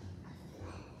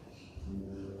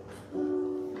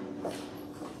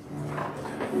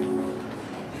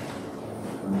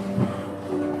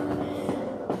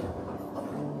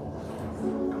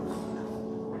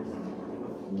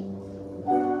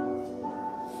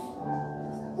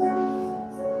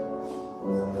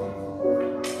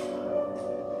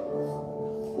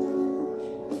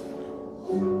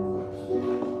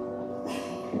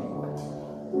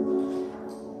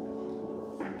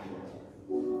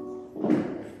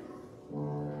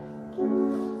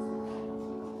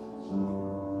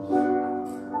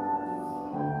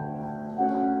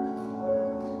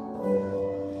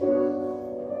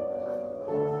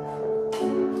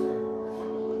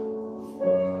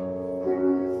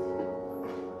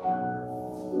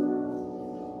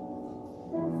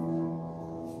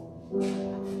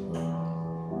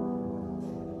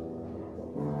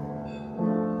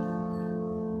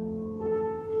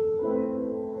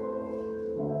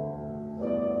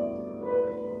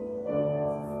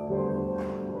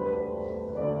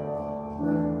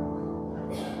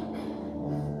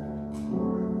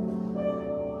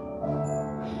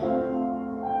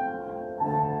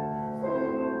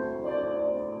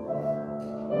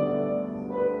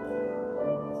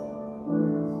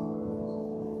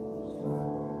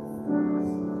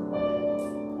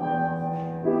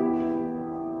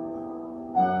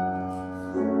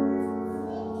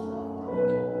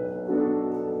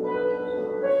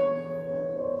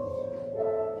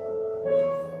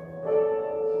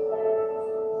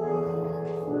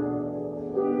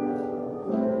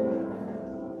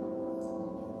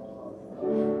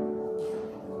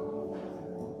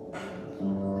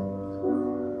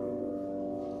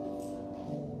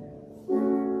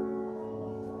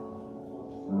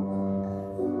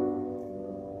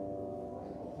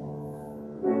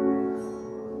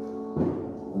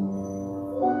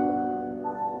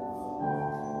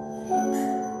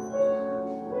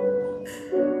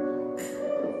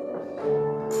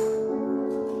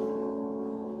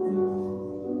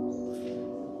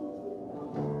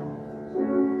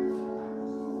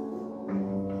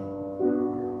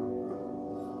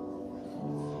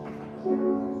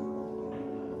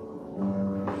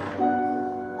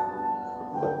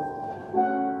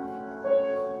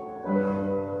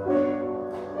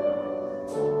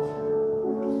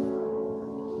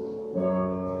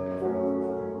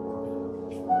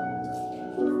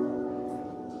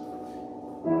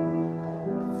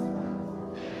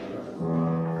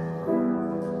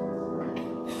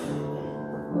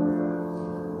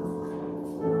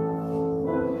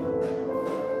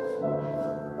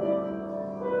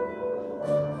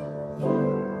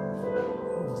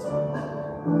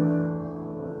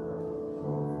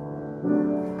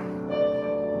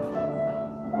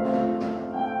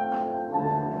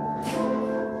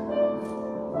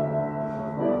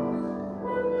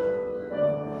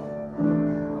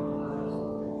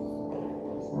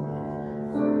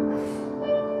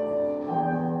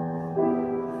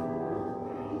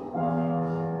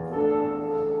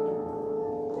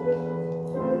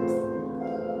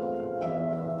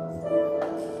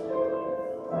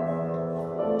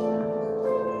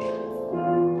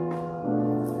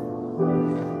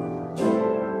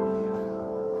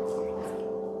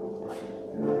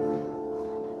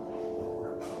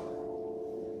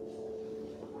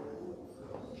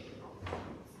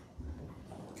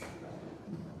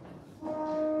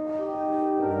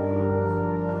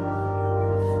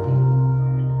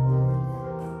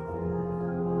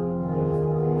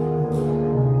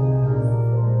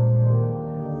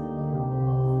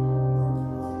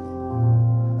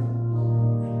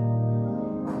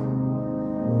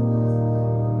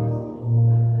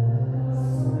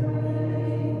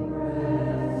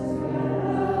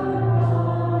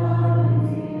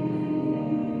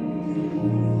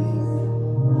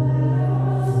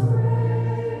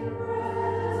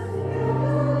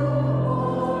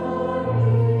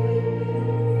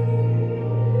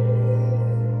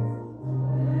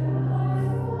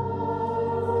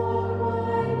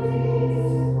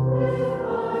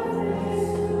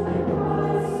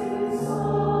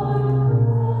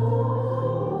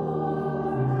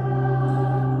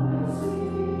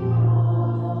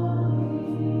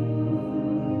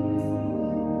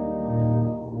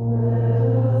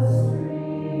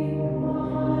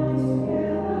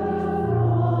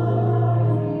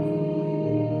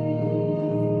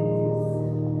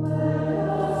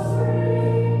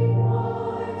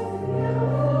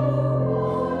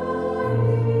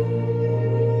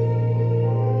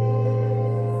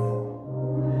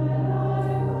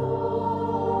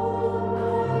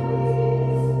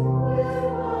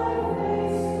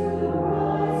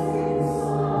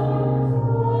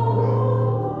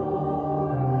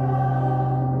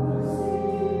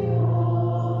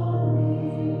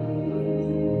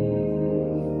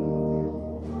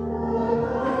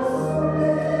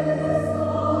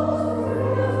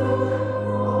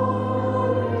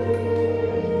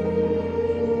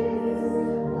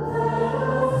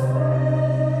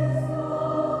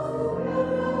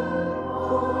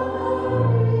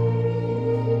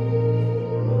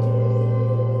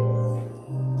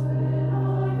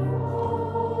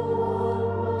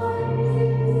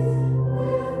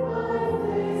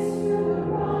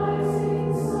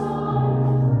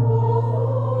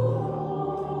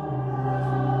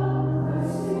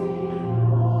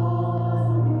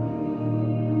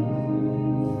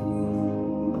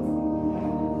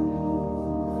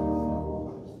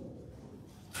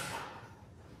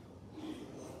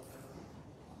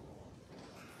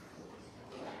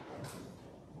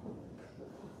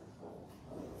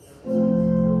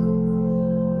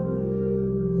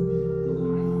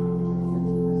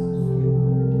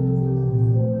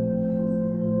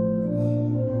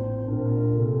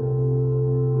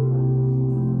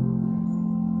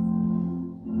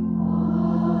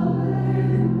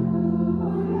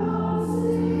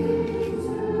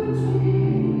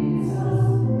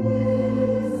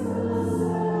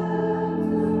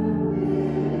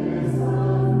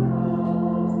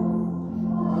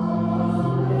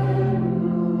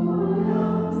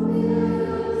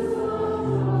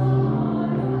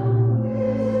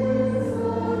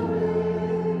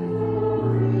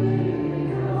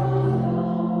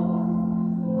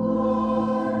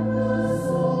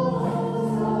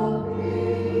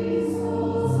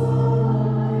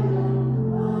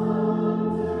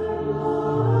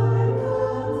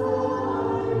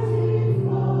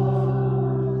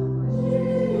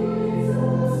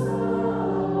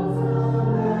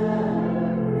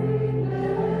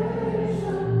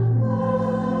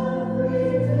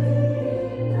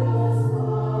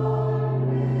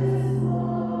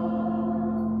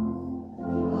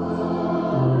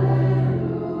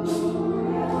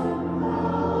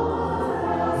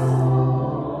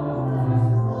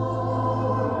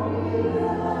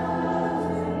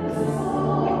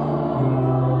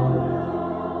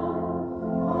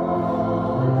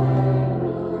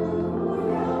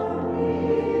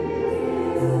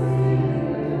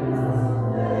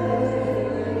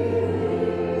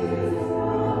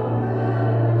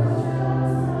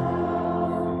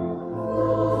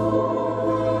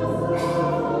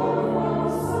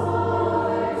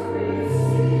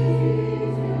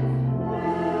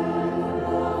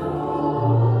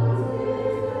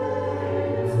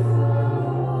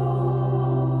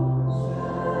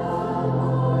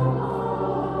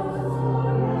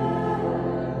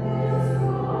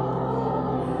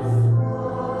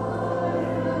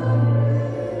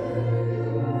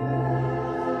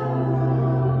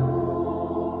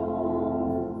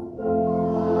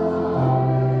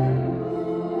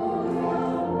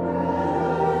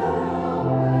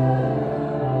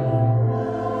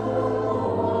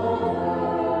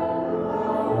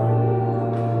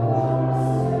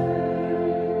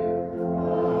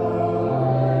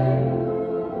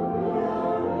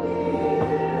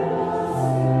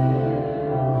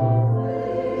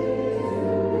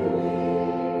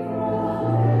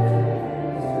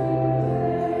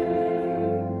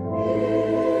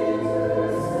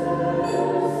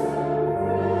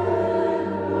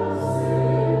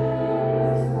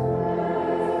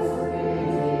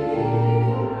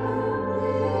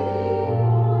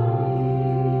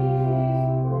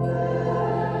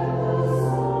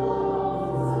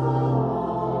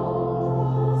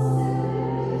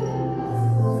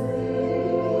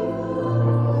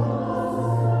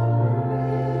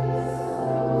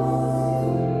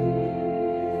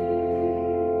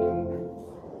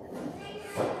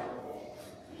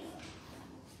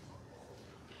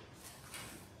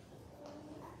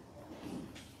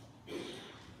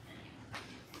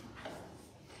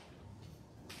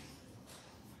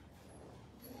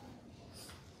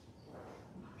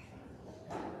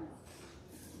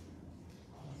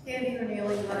 Standing or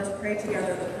kneeling, let us pray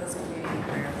together the post-communion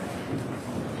prayer.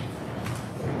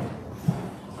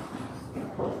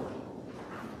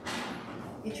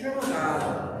 Eternal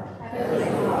God, Heavenly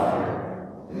Father,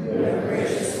 you have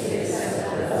graciously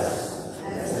accepted us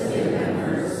as living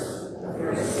members of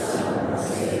your Son, our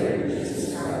Savior,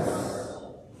 Jesus Christ,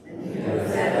 and you have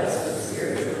fed us with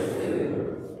spiritual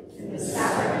food in the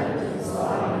sacrament of his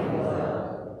body and blood.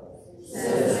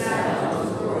 Send us out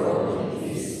into the world in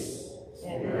peace,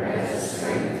 and grant us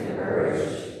strength and courage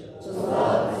to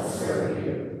love and serve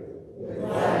you with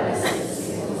gladness and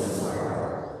singleness of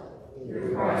heart. Through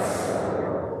Christ our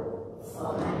Lord.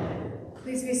 Amen.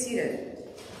 Please be seated.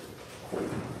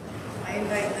 I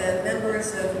invite the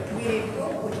members of Community of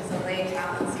Hope, which is a lay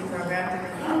chaplaincy program, to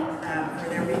come up for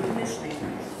their recommissioning.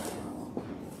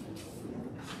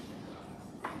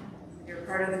 If you're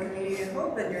part of the Community of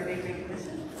Hope and you're being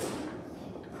recommissioned.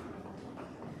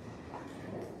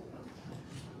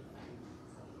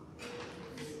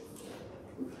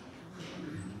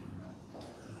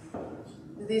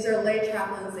 These are lay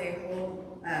chaplains. They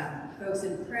hold folks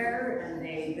in prayer, and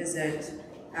they visit.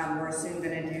 We're soon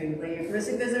going to do lay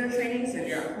Eucharistic visitor training, so if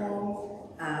you're at home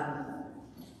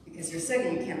because you're sick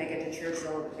and you can't make it to church,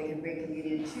 they can bring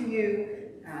communion to you.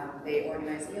 They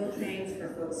organize meal trains for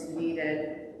folks who need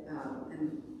it,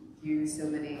 and do so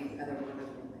many other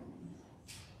wonderful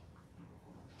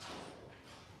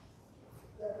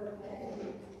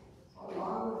things.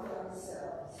 Along with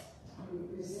ourselves, we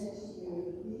present to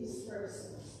you these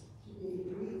persons to be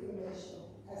recommissioned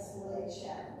as lay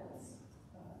chaplains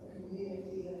of the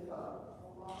Community of Hope,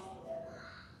 along with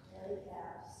Mary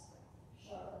Capps,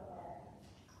 Charlotte Mack,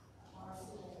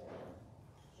 Marcy Miller,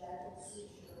 Jackie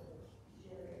Suture,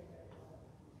 Jerry Miller.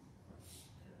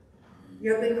 You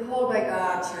have been called by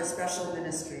God to a special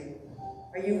ministry.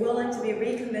 Are you willing to be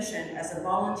recommissioned as a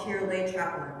volunteer lay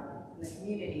chaplain in the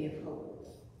Community of Hope?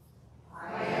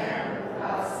 I am with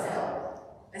God's help.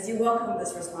 As you welcome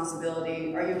this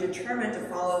responsibility, are you determined to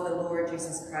follow the Lord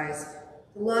Jesus Christ,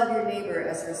 to love your neighbor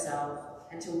as yourself,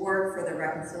 and to work for the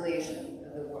reconciliation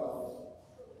of the world?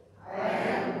 I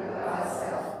am with God's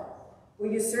help.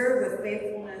 Will you serve with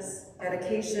faithfulness,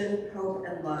 dedication, hope,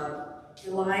 and love,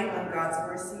 relying on God's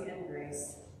mercy and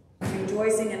grace,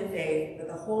 rejoicing in faith that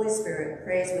the Holy Spirit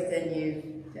prays within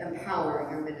you to empower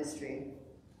your ministry?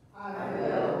 I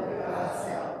will with God's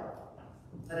help.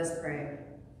 Let us pray.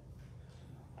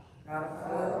 God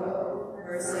of hope,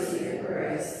 mercy, and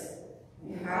grace,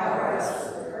 empower us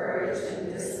with courage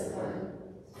and discipline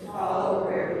to follow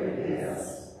where you lead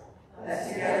us, that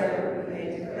together we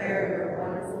may declare your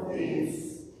wonderful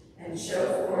deeds and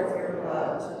show forth your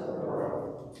love to the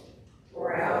world.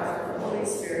 Pour out your Holy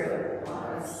Spirit upon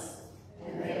us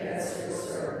and make us your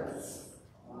servants.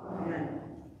 Amen.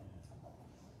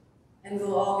 And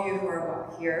will all of you who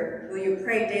are here, will you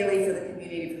pray daily for the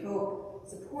Community of Hope,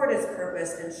 support its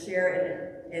purpose, and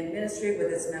share in ministry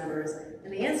with its members?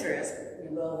 And the answer is,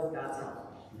 we will with God's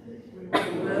help. We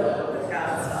will with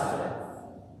God's help.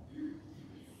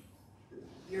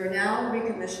 You are now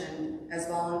recommissioned as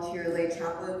volunteer lay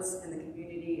chaplains in the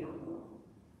Community of Hope.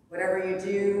 Whatever you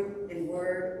do in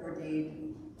word or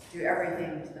deed, do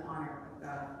everything to the honor of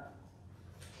God.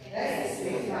 Thanks be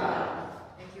to God.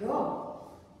 Thank you all.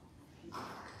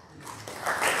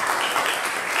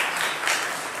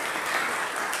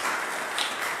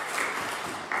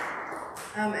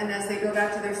 And as they go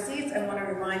back to their seats, I want to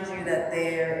remind you that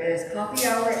there is coffee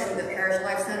hour in the Parish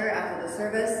Life Center after the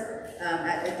service.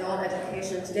 At Adult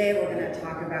Education today, we're going to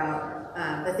talk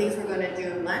about the things we're going to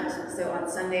do in Lent. So on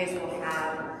Sundays, we'll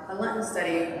have a Lenten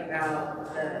study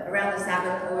about around the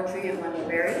Sabbath poetry and Lenten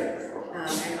Berry.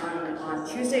 And on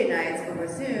Tuesday nights over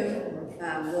Zoom,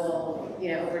 we'll,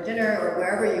 over dinner or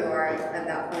wherever you are at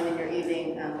that point in your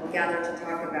evening, we'll gather to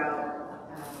talk about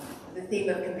the theme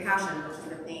of compassion, which is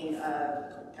the theme of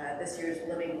this year's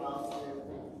Living Well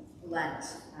through Lent.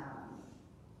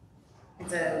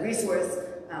 It's a resource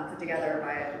put together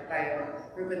by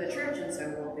a group in the church, and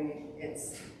so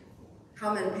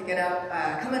come and pick it up.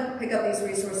 Come and pick up these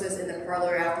resources in the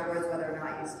parlor afterwards, whether or not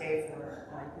you can stay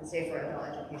for adult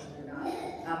education or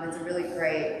not. It's a really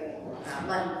great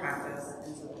Lenten practice,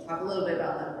 and so we'll talk a little bit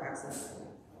about Lenten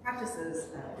practices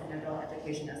in adult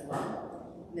education as well.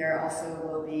 There also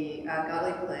will be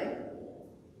godly play,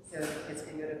 so kids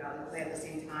can go to godly play at the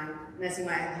same time. And as you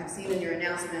might have seen in your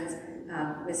announcements,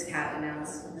 Ms. Kat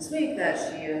announced this week that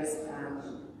she is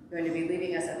going to be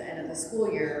leaving us at the end of the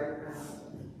school year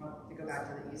to go back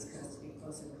to the East Coast to be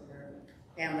closer with her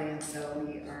family, and so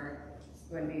we are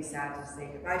going to be sad to say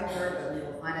goodbye to her, but we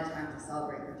will find a time to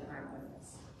celebrate her time with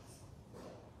us.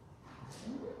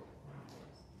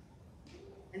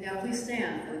 And now please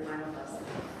stand for the final blessing.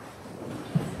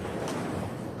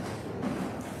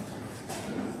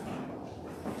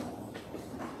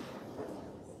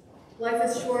 Life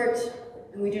is short,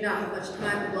 and we do not have much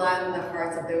time to gladden the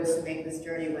hearts of those who make this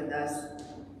journey with us.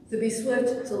 So be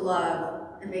swift to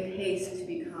love, and make haste to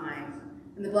be kind.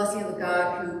 And the blessing of the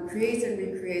God who creates and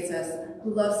recreates us,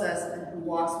 who loves us, and who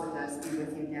walks with us, be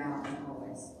with you now and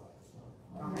always.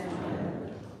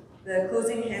 Amen. The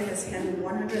closing hymn is hymn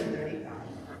 135.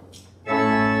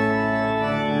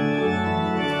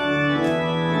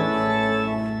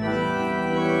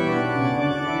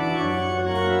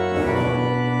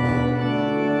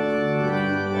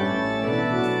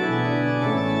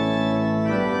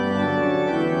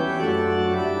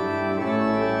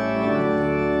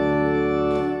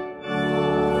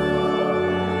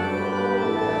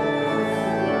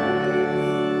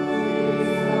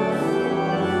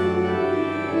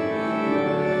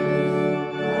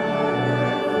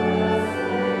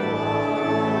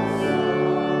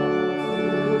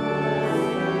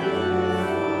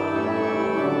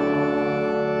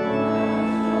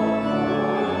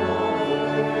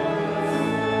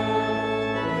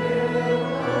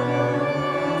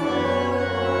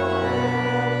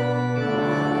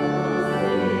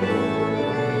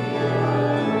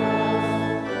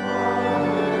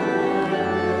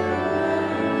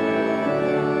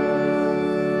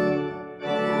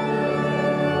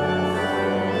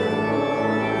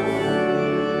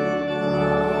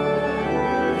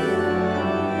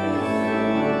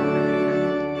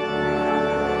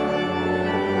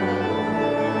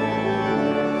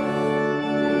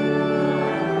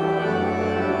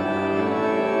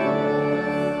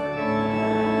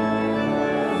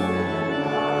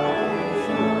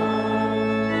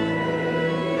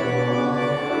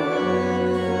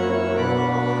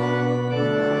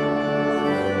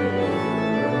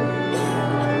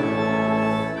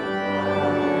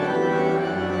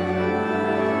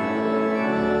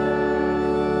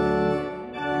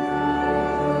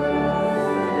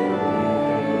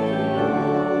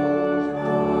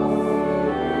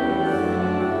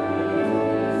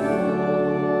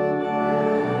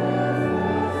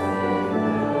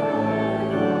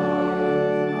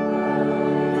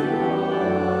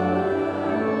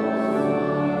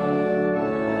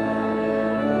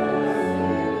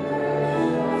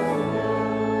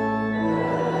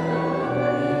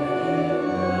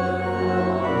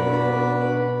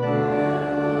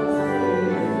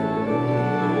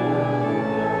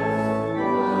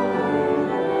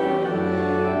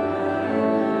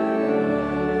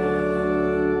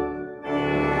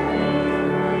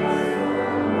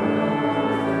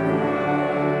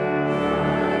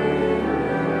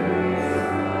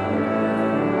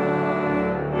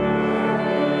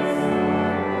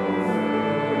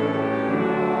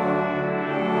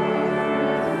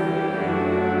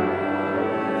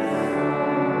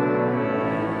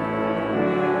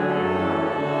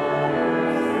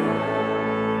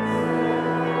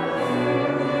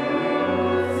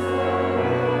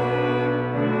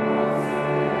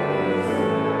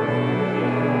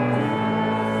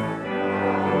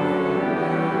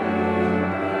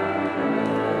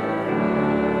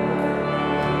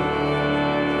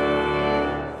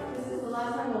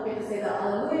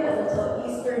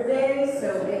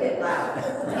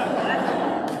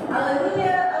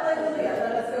 Alleluia, alleluia.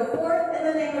 Let us go forth in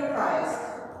the name of Christ.